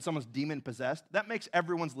when someone's demon-possessed. That makes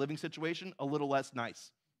everyone's living situation a little less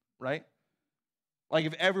nice, right? Like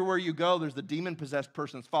if everywhere you go, there's the demon-possessed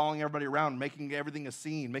person that's following everybody around, making everything a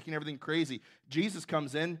scene, making everything crazy. Jesus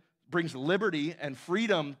comes in, brings liberty and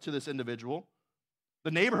freedom to this individual.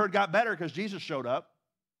 The neighborhood got better because Jesus showed up.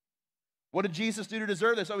 What did Jesus do to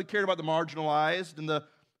deserve this? Oh, he cared about the marginalized, and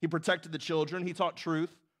he protected the children. He taught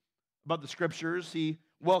truth about the scriptures. He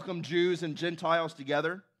welcomed Jews and Gentiles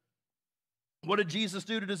together. What did Jesus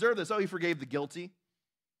do to deserve this? Oh, he forgave the guilty.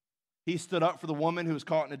 He stood up for the woman who was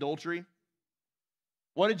caught in adultery.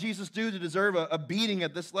 What did Jesus do to deserve a beating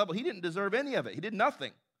at this level? He didn't deserve any of it. He did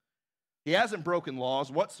nothing. He hasn't broken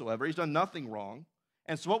laws whatsoever. He's done nothing wrong.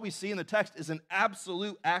 And so what we see in the text is an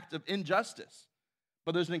absolute act of injustice.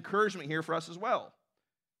 But there's an encouragement here for us as well.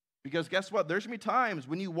 Because guess what? There's going to be times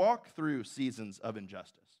when you walk through seasons of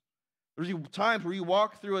injustice. There's times where you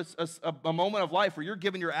walk through a moment of life where you're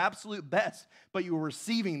giving your absolute best, but you are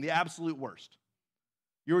receiving the absolute worst.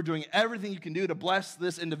 You're doing everything you can do to bless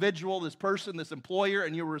this individual, this person, this employer,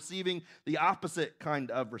 and you're receiving the opposite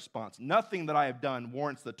kind of response. Nothing that I have done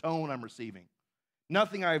warrants the tone I'm receiving.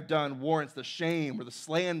 Nothing I have done warrants the shame or the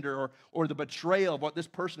slander or the betrayal of what this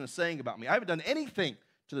person is saying about me. I haven't done anything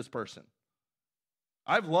to this person.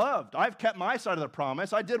 I've loved. I've kept my side of the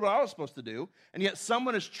promise. I did what I was supposed to do, and yet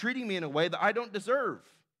someone is treating me in a way that I don't deserve.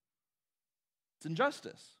 It's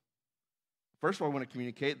injustice. First of all, I want to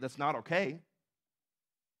communicate that's not okay.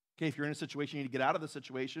 Okay, if you're in a situation, you need to get out of the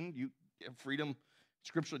situation. You have freedom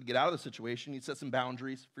scripturally to get out of the situation. You set some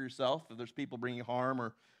boundaries for yourself if there's people bringing harm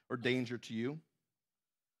or danger to you.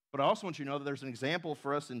 But I also want you to know that there's an example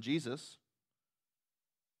for us in Jesus.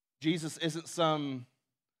 Jesus isn't some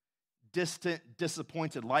distant,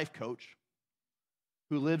 disappointed life coach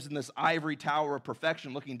who lives in this ivory tower of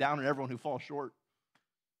perfection looking down at everyone who falls short.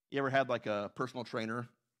 You ever had like a personal trainer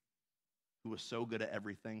who was so good at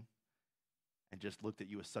everything and just looked at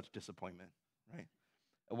you with such disappointment, right?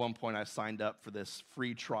 At one point, I signed up for this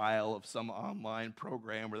free trial of some online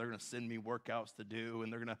program where they're going to send me workouts to do,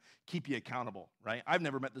 and they're going to keep you accountable, right? I've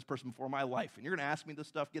never met this person before in my life, and you're going to ask me this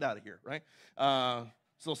stuff? Get out of here, right? So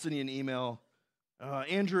they'll send you an email.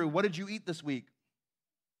 Andrew, what did you eat this week?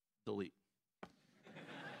 Delete.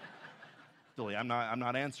 Delete. I'm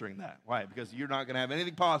not answering that. Why? Because you're not going to have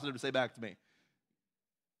anything positive to say back to me.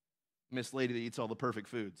 Miss Lady that eats all the perfect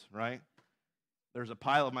foods, right? There's a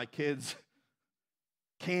pile of my kids'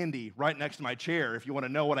 candy right next to my chair if you want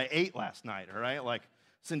to know what I ate last night, all right? Like,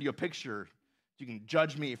 send you a picture. You can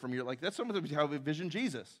judge me from your, like, that's some of how we envision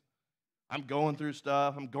Jesus. I'm going through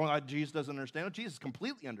stuff. Jesus doesn't understand. No, Jesus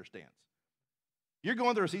completely understands. You're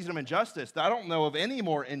going through a season of injustice. I don't know of any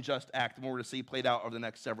more unjust act than we're going to see played out over the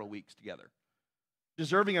next several weeks together.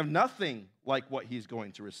 Deserving of nothing like what he's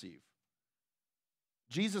going to receive.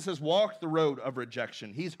 Jesus has walked the road of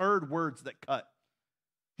rejection. He's heard words that cut.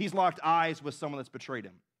 He's locked eyes with someone that's betrayed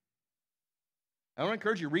him. I want to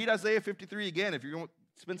encourage you, read Isaiah 53 again. If you're going to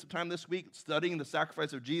spend some time this week studying the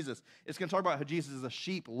sacrifice of Jesus, it's going to talk about how Jesus is a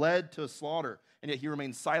sheep led to slaughter, and yet he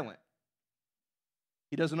remains silent.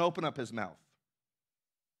 He doesn't open up his mouth.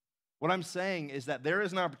 What I'm saying is that there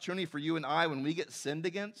is an opportunity for you and I when we get sinned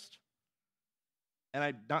against, and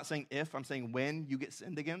I'm not saying if, I'm saying when you get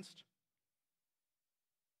sinned against.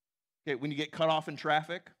 Okay, when you get cut off in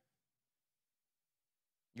traffic,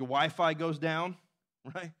 your Wi-Fi goes down,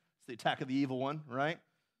 right? It's the attack of the evil one, right?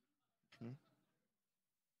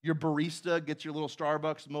 Your barista gets your little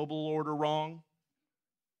Starbucks mobile order wrong.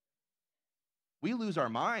 We lose our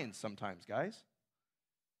minds sometimes, guys.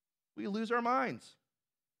 We lose our minds.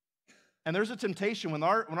 And there's a temptation when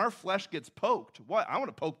our flesh gets poked. What? I want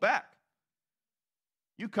to poke back.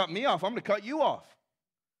 You cut me off, I'm going to cut you off.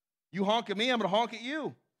 You honk at me, I'm going to honk at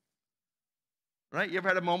you. Right? You ever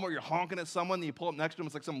had a moment where you're honking at someone and you pull up next to them,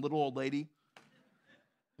 it's like some little old lady?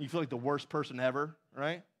 You feel like the worst person ever,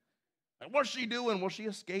 right? Like, what's she doing? Well, she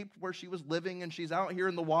escaped where she was living and she's out here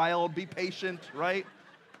in the wild. Be patient, right?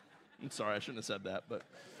 I'm sorry, I shouldn't have said that, but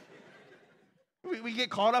we get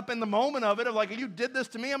caught up in the moment of it, of like, you did this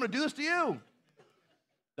to me, I'm going to do this to you.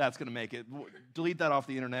 That's going to make it. Delete that off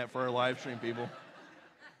the internet for our live stream people.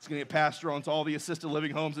 It's going to get passed around to all the assisted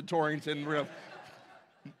living homes in Torrington. We're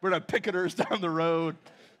going to have picketers down the road.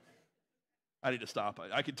 I need to stop.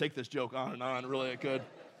 I could take this joke on and on. Really, I could.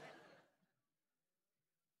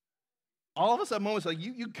 All of us have moments like,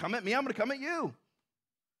 you come at me, I'm going to come at you.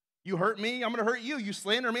 You hurt me, I'm going to hurt you. You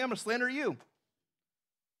slander me, I'm going to slander you.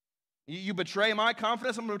 You betray my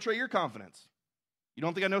confidence, I'm going to betray your confidence. You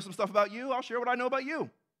don't think I know some stuff about you? I'll share what I know about you.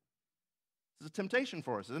 This is a temptation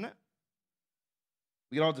for us, isn't it?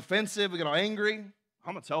 We get all defensive, we get all angry.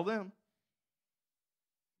 I'm going to tell them.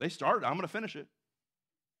 They started, I'm going to finish it.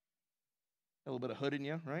 A little bit of hood in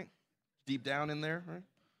you, right? Deep down in there, right?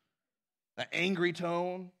 That angry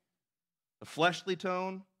tone, the fleshly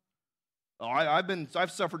tone. Oh,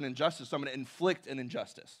 I've suffered an injustice, so I'm going to inflict an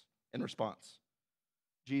injustice in response.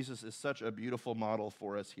 Jesus is such a beautiful model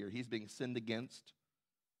for us here. He's being sinned against.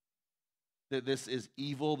 That this is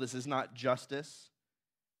evil, this is not justice.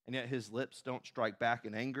 And yet his lips don't strike back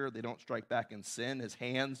in anger. They don't strike back in sin. His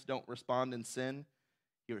hands don't respond in sin.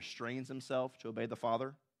 He restrains himself to obey the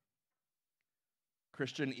Father.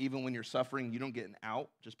 Christian, even when you're suffering, you don't get an out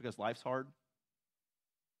just because life's hard.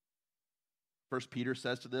 First Peter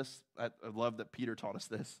says to this, I love that Peter taught us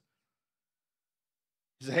this.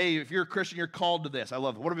 He says, hey, if you're a Christian, you're called to this. I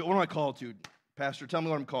love it. What am I called to? Pastor, tell me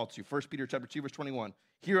what I'm called to. 1 Peter chapter 2, verse 21.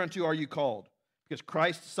 Hereunto are you called, because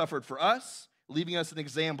Christ suffered for us, leaving us an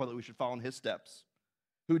example that we should follow in his steps.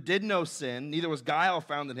 Who did no sin, neither was guile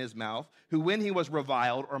found in his mouth, who when he was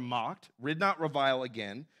reviled or mocked, did not revile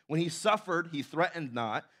again. When he suffered, he threatened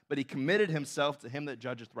not, but he committed himself to him that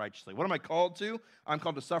judgeth righteously. What am I called to? I'm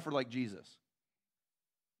called to suffer like Jesus.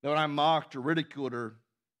 That when I'm mocked or ridiculed or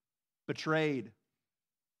betrayed,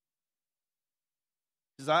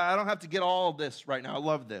 he says, I don't have to get all of this right now. I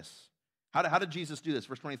love this. How did Jesus do this?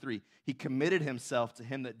 Verse 23, he committed himself to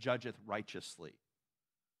him that judgeth righteously.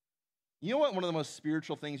 You know what one of the most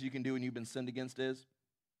spiritual things you can do when you've been sinned against is?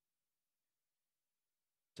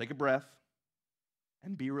 Take a breath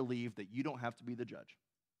and be relieved that you don't have to be the judge.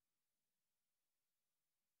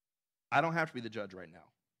 I don't have to be the judge right now.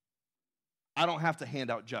 I don't have to hand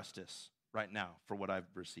out justice right now for what I've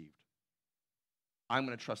received. I'm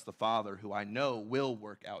going to trust the Father, who I know will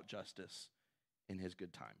work out justice in his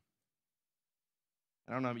good time.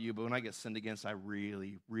 I don't know about you, but when I get sinned against, I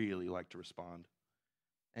really, really like to respond.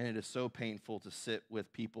 And it is so painful to sit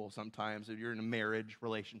with people sometimes if you're in a marriage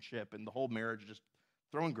relationship and the whole marriage is just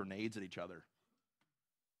throwing grenades at each other.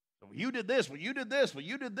 So, well, you did this, well, you did this, well,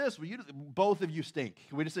 you did this, well, you did. Both of you stink.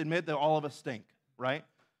 Can we just admit that all of us stink, right?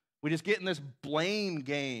 We just get in this blame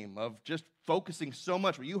game of just focusing so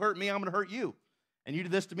much. Well, you hurt me, I'm going to hurt you. And you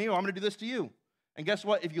did this to me, well, I'm going to do this to you. And guess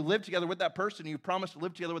what? If you live together with that person, you promise to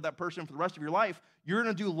live together with that person for the rest of your life, you're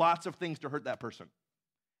going to do lots of things to hurt that person.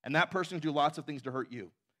 And that person will do lots of things to hurt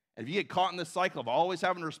you. And if you get caught in this cycle of always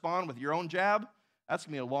having to respond with your own jab, that's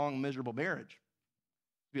going to be a long, miserable marriage.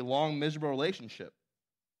 It'll be a long, miserable relationship.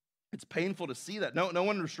 It's painful to see that. No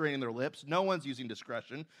one is restraining their lips. No one's using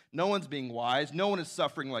discretion. No one's being wise. No one is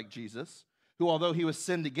suffering like Jesus, who, although he was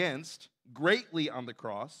sinned against greatly on the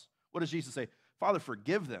cross, what does Jesus say? Father,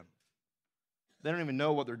 forgive them. They don't even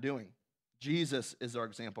know what they're doing. Jesus is our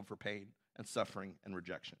example for pain and suffering and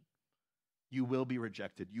rejection. You will be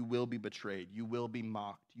rejected. You will be betrayed. You will be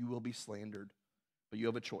mocked. You will be slandered. But you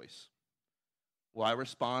have a choice. Will I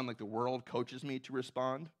respond like the world coaches me to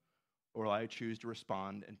respond? Or will I choose to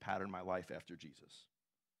respond and pattern my life after Jesus?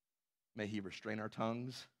 May he restrain our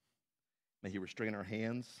tongues. May he restrain our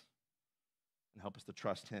hands. And help us to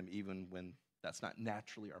trust him even when that's not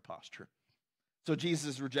naturally our posture. So Jesus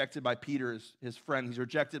is rejected by Peter, his friend. He's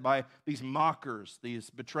rejected by these mockers, these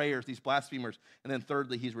betrayers, these blasphemers. And then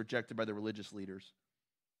thirdly, he's rejected by the religious leaders.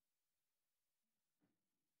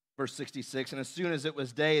 Verse 66, and as soon as it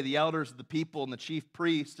was day, the elders of the people and the chief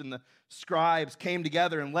priests and the scribes came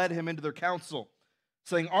together and led him into their council,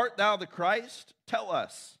 saying, Art thou the Christ? Tell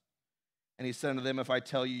us. And he said unto them, If I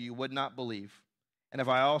tell you, you would not believe. And if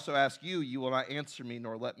I also ask you, you will not answer me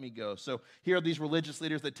nor let me go. So here are these religious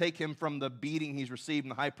leaders that take him from the beating he's received in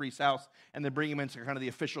the high priest's house and then bring him into kind of the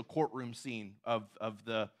official courtroom scene of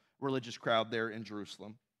the religious crowd there in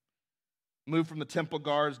Jerusalem. Move from the temple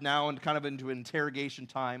guards now and kind of into interrogation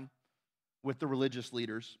time with the religious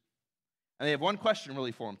leaders. And they have one question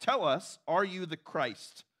really for him. Tell us, are you the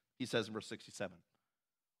Christ? He says in verse 67.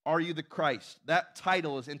 Are you the Christ? That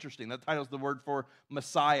title is interesting. That title is the word for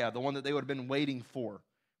Messiah, the one that they would have been waiting for.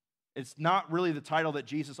 It's not really the title that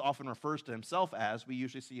Jesus often refers to himself as. We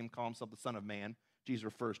usually see him call himself the Son of Man. Jesus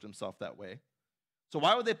refers to himself that way. So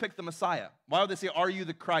why would they pick the Messiah? Why would they say, are you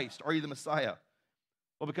the Christ? Are you the Messiah?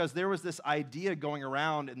 Well, because there was this idea going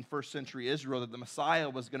around in first century Israel that the Messiah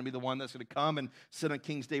was going to be the one that's going to come and sit on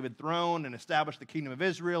King David's throne and establish the kingdom of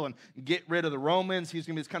Israel and get rid of the Romans. He's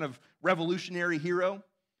going to be this kind of revolutionary hero.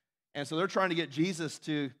 And so they're trying to get Jesus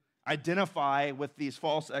to identify with these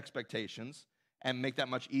false expectations and make that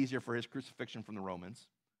much easier for his crucifixion from the Romans.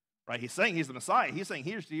 Right? He's saying he's the Messiah. He's saying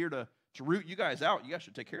he's here to root you guys out. You guys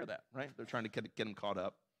should take care of that. Right? They're trying to get him caught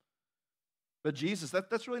up. But Jesus,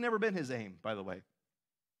 that's really never been his aim, by the way.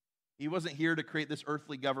 He wasn't here to create this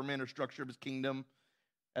earthly government or structure of his kingdom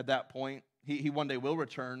at that point. He one day will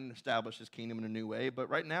return and establish his kingdom in a new way. But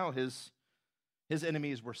right now, his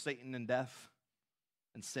enemies were Satan and death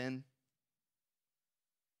and sin.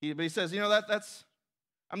 But he says, that's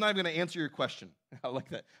I'm not even going to answer your question. I like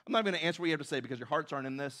that. I'm not going to answer what you have to say because your hearts aren't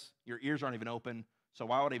in this. Your ears aren't even open. So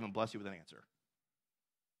why would I even bless you with an answer?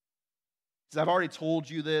 Because I've already told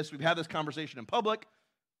you this. We've had this conversation in public.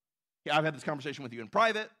 I've had this conversation with you in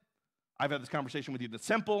private. I've had this conversation with you in the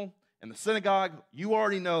temple, in the synagogue. You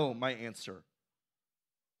already know my answer.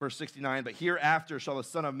 Verse 69, but hereafter shall the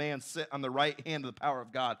Son of Man sit on the right hand of the power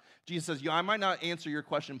of God. Jesus says, I might not answer your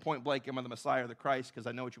question point blank, am I the Messiah or the Christ, because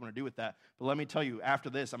I know what you want to do with that. But let me tell you, after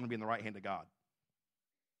this, I'm going to be in the right hand of God.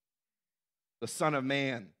 The Son of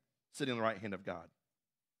Man sitting on the right hand of God.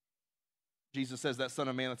 Jesus says that Son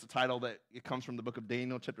of Man, that's a title that it comes from the book of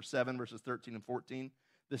Daniel, chapter 7, verses 13 and 14.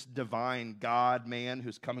 This divine God man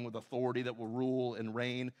who's coming with authority that will rule and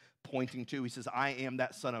reign, pointing to, he says, I am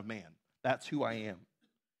that Son of Man. That's who I am.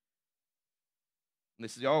 And they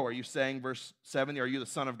say, are you saying, verse 70, are you the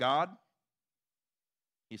Son of God?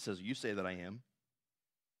 He says, you say that I am.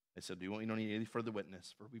 They said, you don't need any further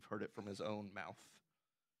witness, for we've heard it from his own mouth.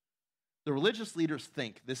 The religious leaders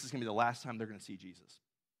think this is going to be the last time they're going to see Jesus.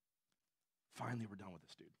 Finally, we're done with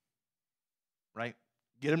this dude. Right?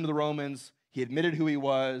 Get him to the Romans. He admitted who he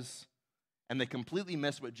was. And they completely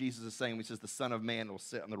miss what Jesus is saying when he says the Son of Man will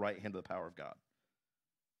sit on the right hand of the power of God.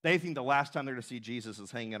 They think the last time they're going to see Jesus is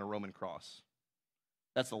hanging on a Roman cross.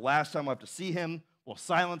 That's the last time we'll have to see him. We'll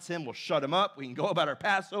silence him. We'll shut him up. We can go about our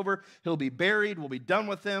Passover. He'll be buried. We'll be done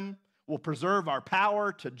with him. We'll preserve our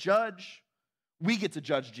power to judge. We get to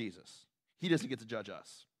judge Jesus. He doesn't get to judge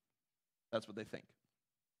us. That's what they think.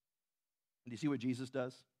 And do you see what Jesus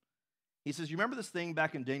does? He says, you remember this thing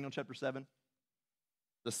back in Daniel chapter 7?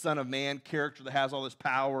 The Son of Man, character that has all this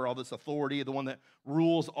power, all this authority, the one that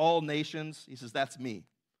rules all nations. He says, that's me.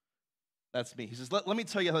 That's me. He says, let me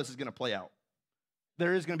tell you how this is going to play out.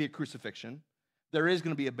 There is going to be a crucifixion. There is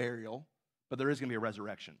going to be a burial, but there is going to be a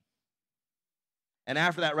resurrection. And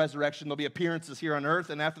after that resurrection, there'll be appearances here on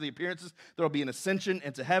earth. And after the appearances, there'll be an ascension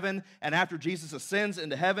into heaven. And after Jesus ascends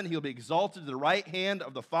into heaven, he'll be exalted to the right hand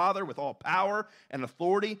of the Father with all power and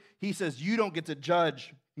authority. He says, you don't get to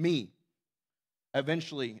judge me.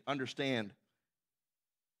 Eventually, understand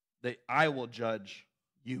that I will judge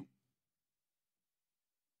you.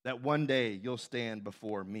 That one day you'll stand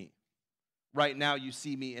before me. Right now, you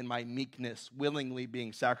see me in my meekness, willingly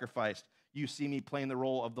being sacrificed. You see me playing the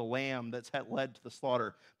role of the lamb that's led to the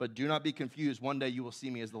slaughter. But do not be confused. One day you will see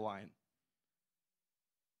me as the lion.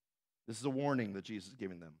 This is a warning that Jesus is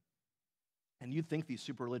giving them. And you'd think these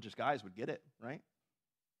super religious guys would get it, right?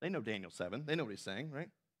 They know Daniel 7. They know what he's saying, right?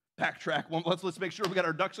 Backtrack. Let's make sure we got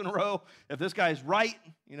our ducks in a row. If this guy's right,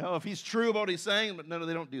 if he's true about what he's saying. But no,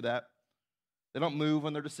 they don't do that. They don't move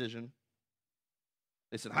on their decision.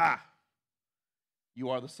 They said, ha!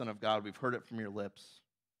 You are the Son of God. We've heard it from your lips.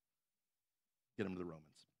 Get him to the Romans.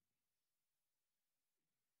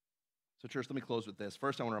 So, church, let me close with this.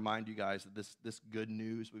 First, I want to remind you guys that this good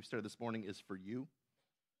news we've started this morning is for you.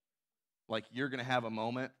 Like, you're going to have a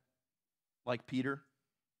moment like Peter.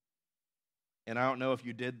 And I don't know if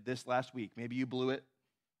you did this last week. Maybe you blew it.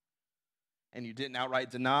 And you didn't outright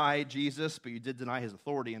deny Jesus, but you did deny his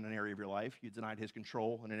authority in an area of your life. You denied his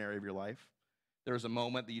control in an area of your life. There was a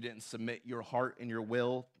moment that you didn't submit your heart and your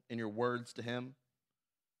will and your words to him.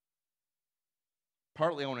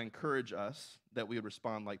 Partly, I want to encourage us that we would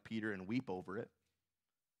respond like Peter and weep over it,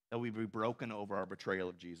 that we'd be broken over our betrayal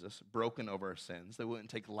of Jesus, broken over our sins, that we wouldn't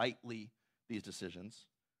take lightly these decisions,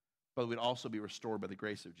 but we'd also be restored by the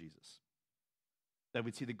grace of Jesus, that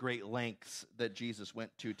we'd see the great lengths that Jesus went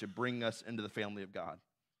to bring us into the family of God.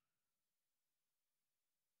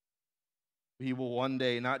 He will one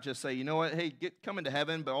day not just say, you know what, hey, come into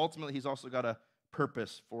heaven, but ultimately he's also got a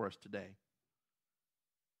purpose for us today.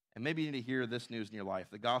 And maybe you need to hear this news in your life.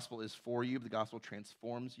 The gospel is for you. The gospel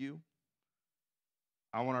transforms you.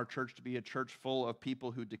 I want our church to be a church full of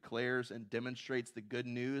people who declares and demonstrates the good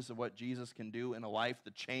news of what Jesus can do in a life,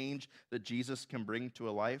 the change that Jesus can bring to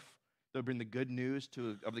a life. They'll bring the good news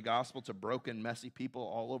of the gospel to broken, messy people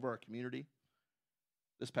all over our community.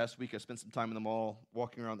 This past week, I spent some time in the mall,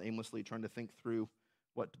 walking around aimlessly, trying to think through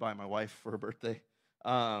what to buy my wife for her birthday.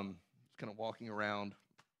 Just kind of walking around.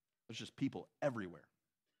 There's just people everywhere.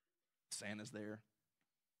 Santa's there.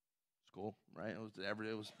 It's cool, right?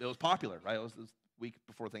 It was popular, right? It was this week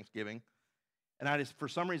before Thanksgiving. And for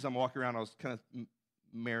some reason, I'm walking around. I was kind of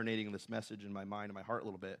marinating this message in my mind and my heart a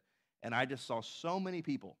little bit. And I just saw so many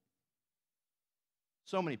people,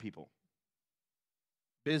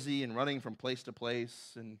 busy and running from place to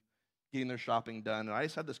place and getting their shopping done. And I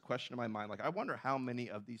just had this question in my mind, like, I wonder how many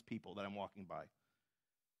of these people that I'm walking by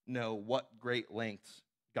know what great lengths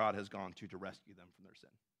God has gone to rescue them from their sin.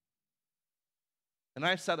 And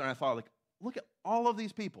I sat there and I thought, like, look at all of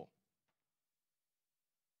these people.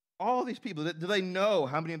 All of these people, do they know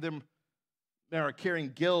how many of them are carrying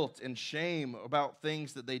guilt and shame about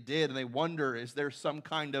things that they did? And they wonder, is there some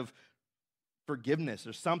kind of forgiveness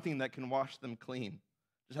or something that can wash them clean?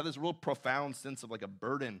 Just have this real profound sense of like a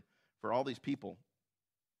burden for all these people.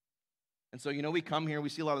 And so, we come here, we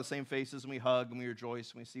see a lot of the same faces, and we hug, and we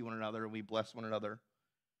rejoice, and we see one another, and we bless one another.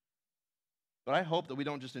 But I hope that we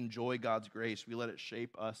don't just enjoy God's grace. We let it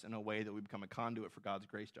shape us in a way that we become a conduit for God's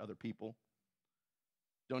grace to other people.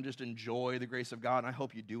 Don't just enjoy the grace of God. And I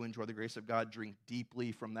hope you do enjoy the grace of God. Drink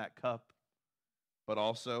deeply from that cup. But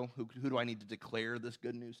also, who do I need to declare this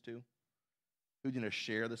good news to? Who do you need to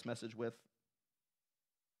share this message with?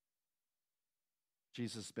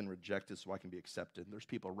 Jesus has been rejected so I can be accepted. There's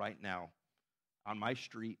people right now on my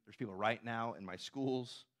street. There's people right now in my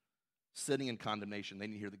schools sitting in condemnation. They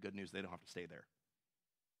need to hear the good news. They don't have to stay there.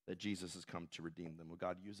 That Jesus has come to redeem them. Will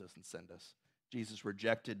God use us and send us? Jesus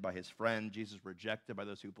rejected by his friend. Jesus rejected by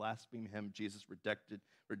those who blaspheme him. Jesus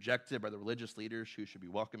rejected by the religious leaders who should be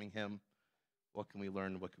welcoming him. What can we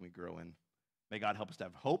learn? What can we grow in? May God help us to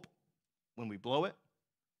have hope when we blow it.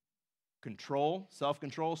 Control,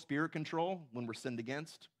 self-control, spirit control when we're sinned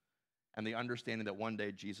against. And the understanding that one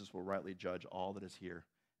day Jesus will rightly judge all that is here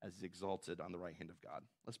as he's exalted on the right hand of God.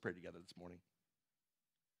 Let's pray together this morning.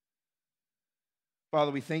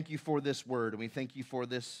 Father, we thank you for this word, and we thank you for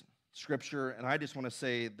this scripture. And I just want to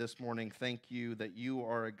say this morning, thank you that you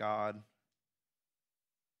are a God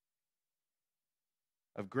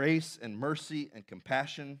of grace and mercy and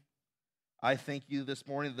compassion. I thank you this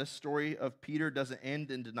morning. This story of Peter doesn't end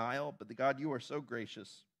in denial, but God, you are so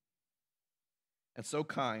gracious and so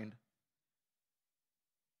kind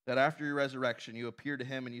that after your resurrection, you appear to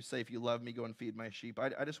him and you say, if you love me, go and feed my sheep.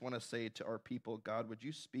 I just want to say to our people, God, would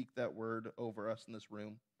you speak that word over us in this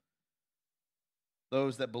room?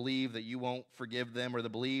 Those that believe that you won't forgive them or that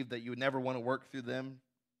believe that you would never want to work through them.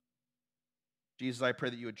 Jesus, I pray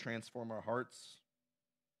that you would transform our hearts.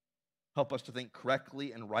 Help us to think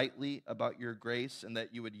correctly and rightly about your grace, and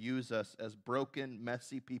that you would use us as broken,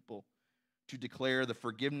 messy people to declare the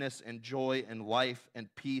forgiveness and joy and life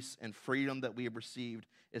and peace and freedom that we have received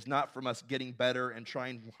is not from us getting better and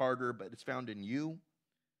trying harder, but it's found in you.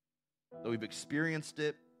 That we've experienced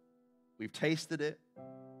it, we've tasted it,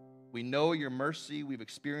 we know your mercy, we've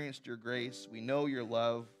experienced your grace, we know your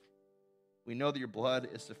love, we know that your blood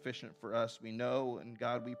is sufficient for us. We know, and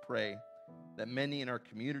God, we pray that many in our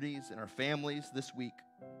communities and our families this week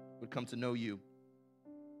would come to know you.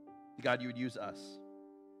 God, you would use us.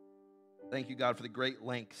 Thank you, God, for the great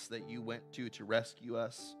lengths that you went to rescue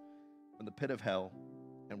us from the pit of hell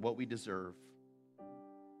and what we deserve.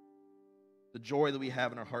 The joy that we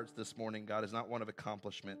have in our hearts this morning, God, is not one of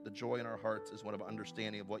accomplishment. The joy in our hearts is one of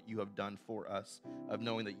understanding of what you have done for us, of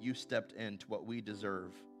knowing that you stepped into what we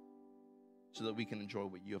deserve so that we can enjoy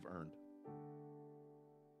what you have earned.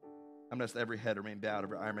 I'm going to ask every head remain bowed,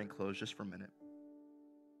 every eye remain closed just for a minute.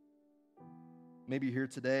 Maybe you're here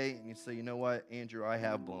today and you say, you know what, Andrew, I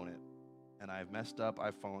have blown it. And I've messed up,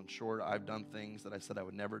 I've fallen short, I've done things that I said I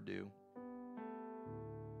would never do.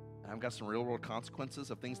 And I've got some real-world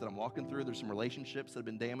consequences of things that I'm walking through. There's some relationships that have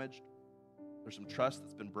been damaged. There's some trust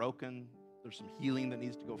that's been broken. There's some healing that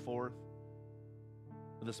needs to go forth.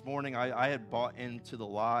 But this morning, I had bought into the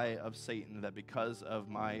lie of Satan that because of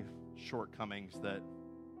my shortcomings that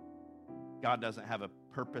God doesn't have a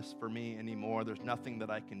purpose for me anymore. There's nothing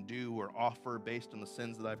that I can do or offer based on the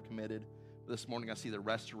sins that I've committed. But this morning I see the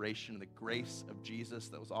restoration and the grace of Jesus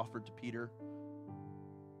that was offered to Peter.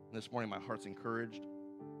 And this morning my heart's encouraged.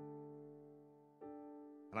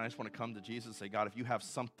 And I just want to come to Jesus and say, God, if you have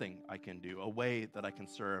something I can do, a way that I can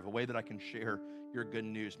serve, a way that I can share your good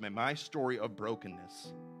news, may my story of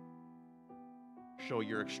brokenness show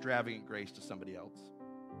your extravagant grace to somebody else.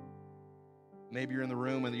 Maybe you're in the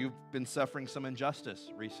room and you've been suffering some injustice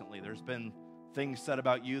recently. There's been things said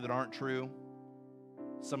about you that aren't true.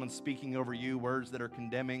 Someone speaking over you words that are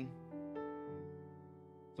condemning.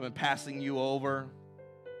 Someone passing you over.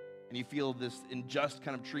 And you feel this unjust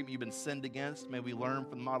kind of treatment you've been sinned against. May we learn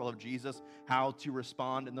from the model of Jesus how to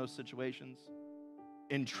respond in those situations.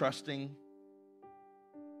 Entrusting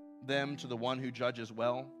them to the one who judges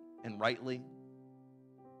well and rightly.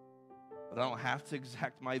 But I don't have to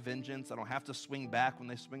exact my vengeance. I don't have to swing back when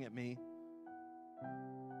they swing at me.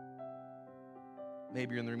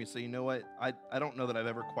 Maybe you're in the room and you say, you know what? I don't know that I've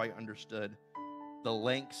ever quite understood the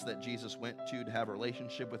lengths that Jesus went to have a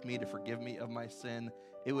relationship with me, to forgive me of my sin.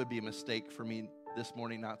 It would be a mistake for me this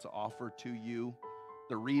morning not to offer to you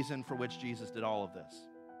the reason for which Jesus did all of this.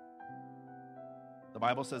 The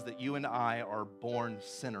Bible says that you and I are born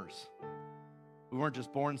sinners. We weren't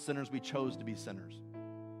just born sinners, we chose to be sinners.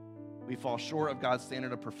 We fall short of God's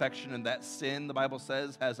standard of perfection, and that sin, the Bible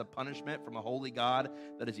says, has a punishment from a holy God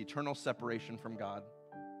that is eternal separation from God,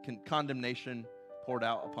 condemnation poured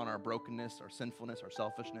out upon our brokenness, our sinfulness, our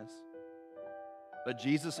selfishness. But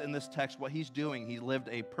Jesus in this text, what he's doing, he lived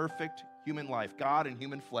a perfect human life, God in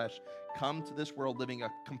human flesh, come to this world living a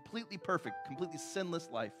completely perfect, completely sinless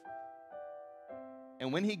life.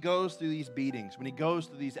 And when he goes through these beatings, when he goes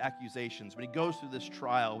through these accusations, when he goes through this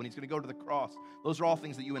trial, when he's going to go to the cross, those are all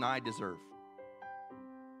things that you and I deserve.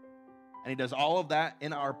 And he does all of that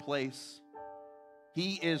in our place.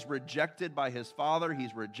 He is rejected by his Father.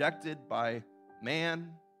 He's rejected by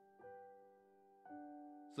man,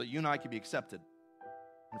 so that you and I can be accepted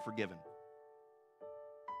and forgiven.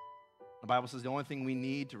 The Bible says the only thing we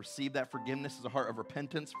need to receive that forgiveness is a heart of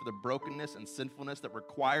repentance for the brokenness and sinfulness that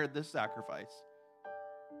required this sacrifice,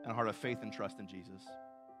 and a heart of faith and trust in Jesus.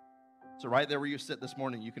 So right there where you sit this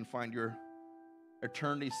morning, you can find your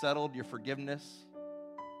eternity settled, your forgiveness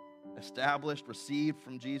established, received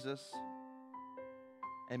from Jesus.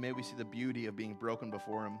 And may we see the beauty of being broken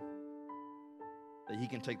before him, that he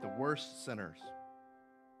can take the worst sinners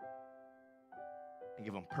and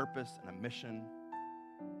give them purpose and a mission,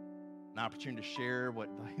 an opportunity to share what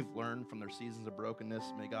they've learned from their seasons of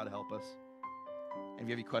brokenness. May God help us. And if you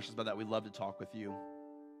have any questions about that, we'd love to talk with you.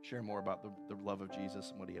 Share more about the love of Jesus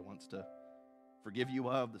and what he wants to forgive you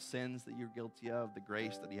of, the sins that you're guilty of, the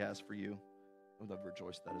grace that he has for you. We'd love to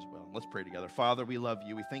rejoice in that as well. Let's pray together. Father, we love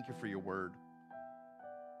you. We thank you for your word.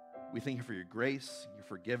 We thank you for your grace, your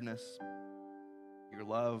forgiveness, your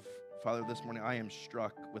love. Father, this morning I am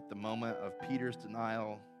struck with the moment of Peter's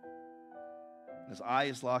denial, his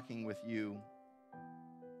eyes locking with you,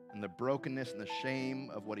 and the brokenness and the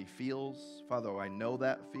shame of what he feels. Father, I know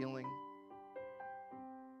that feeling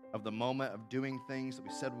of the moment of doing things that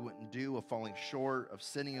we said we wouldn't do, of falling short, of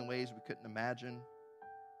sinning in ways we couldn't imagine.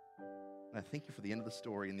 And I thank you for the end of the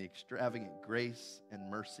story and the extravagant grace and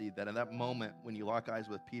mercy that in that moment when you lock eyes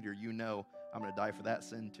with Peter, you know I'm going to die for that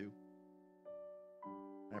sin too.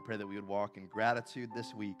 And I pray that we would walk in gratitude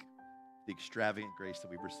this week, the extravagant grace that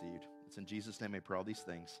we've received. It's in Jesus' name I pray all these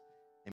things.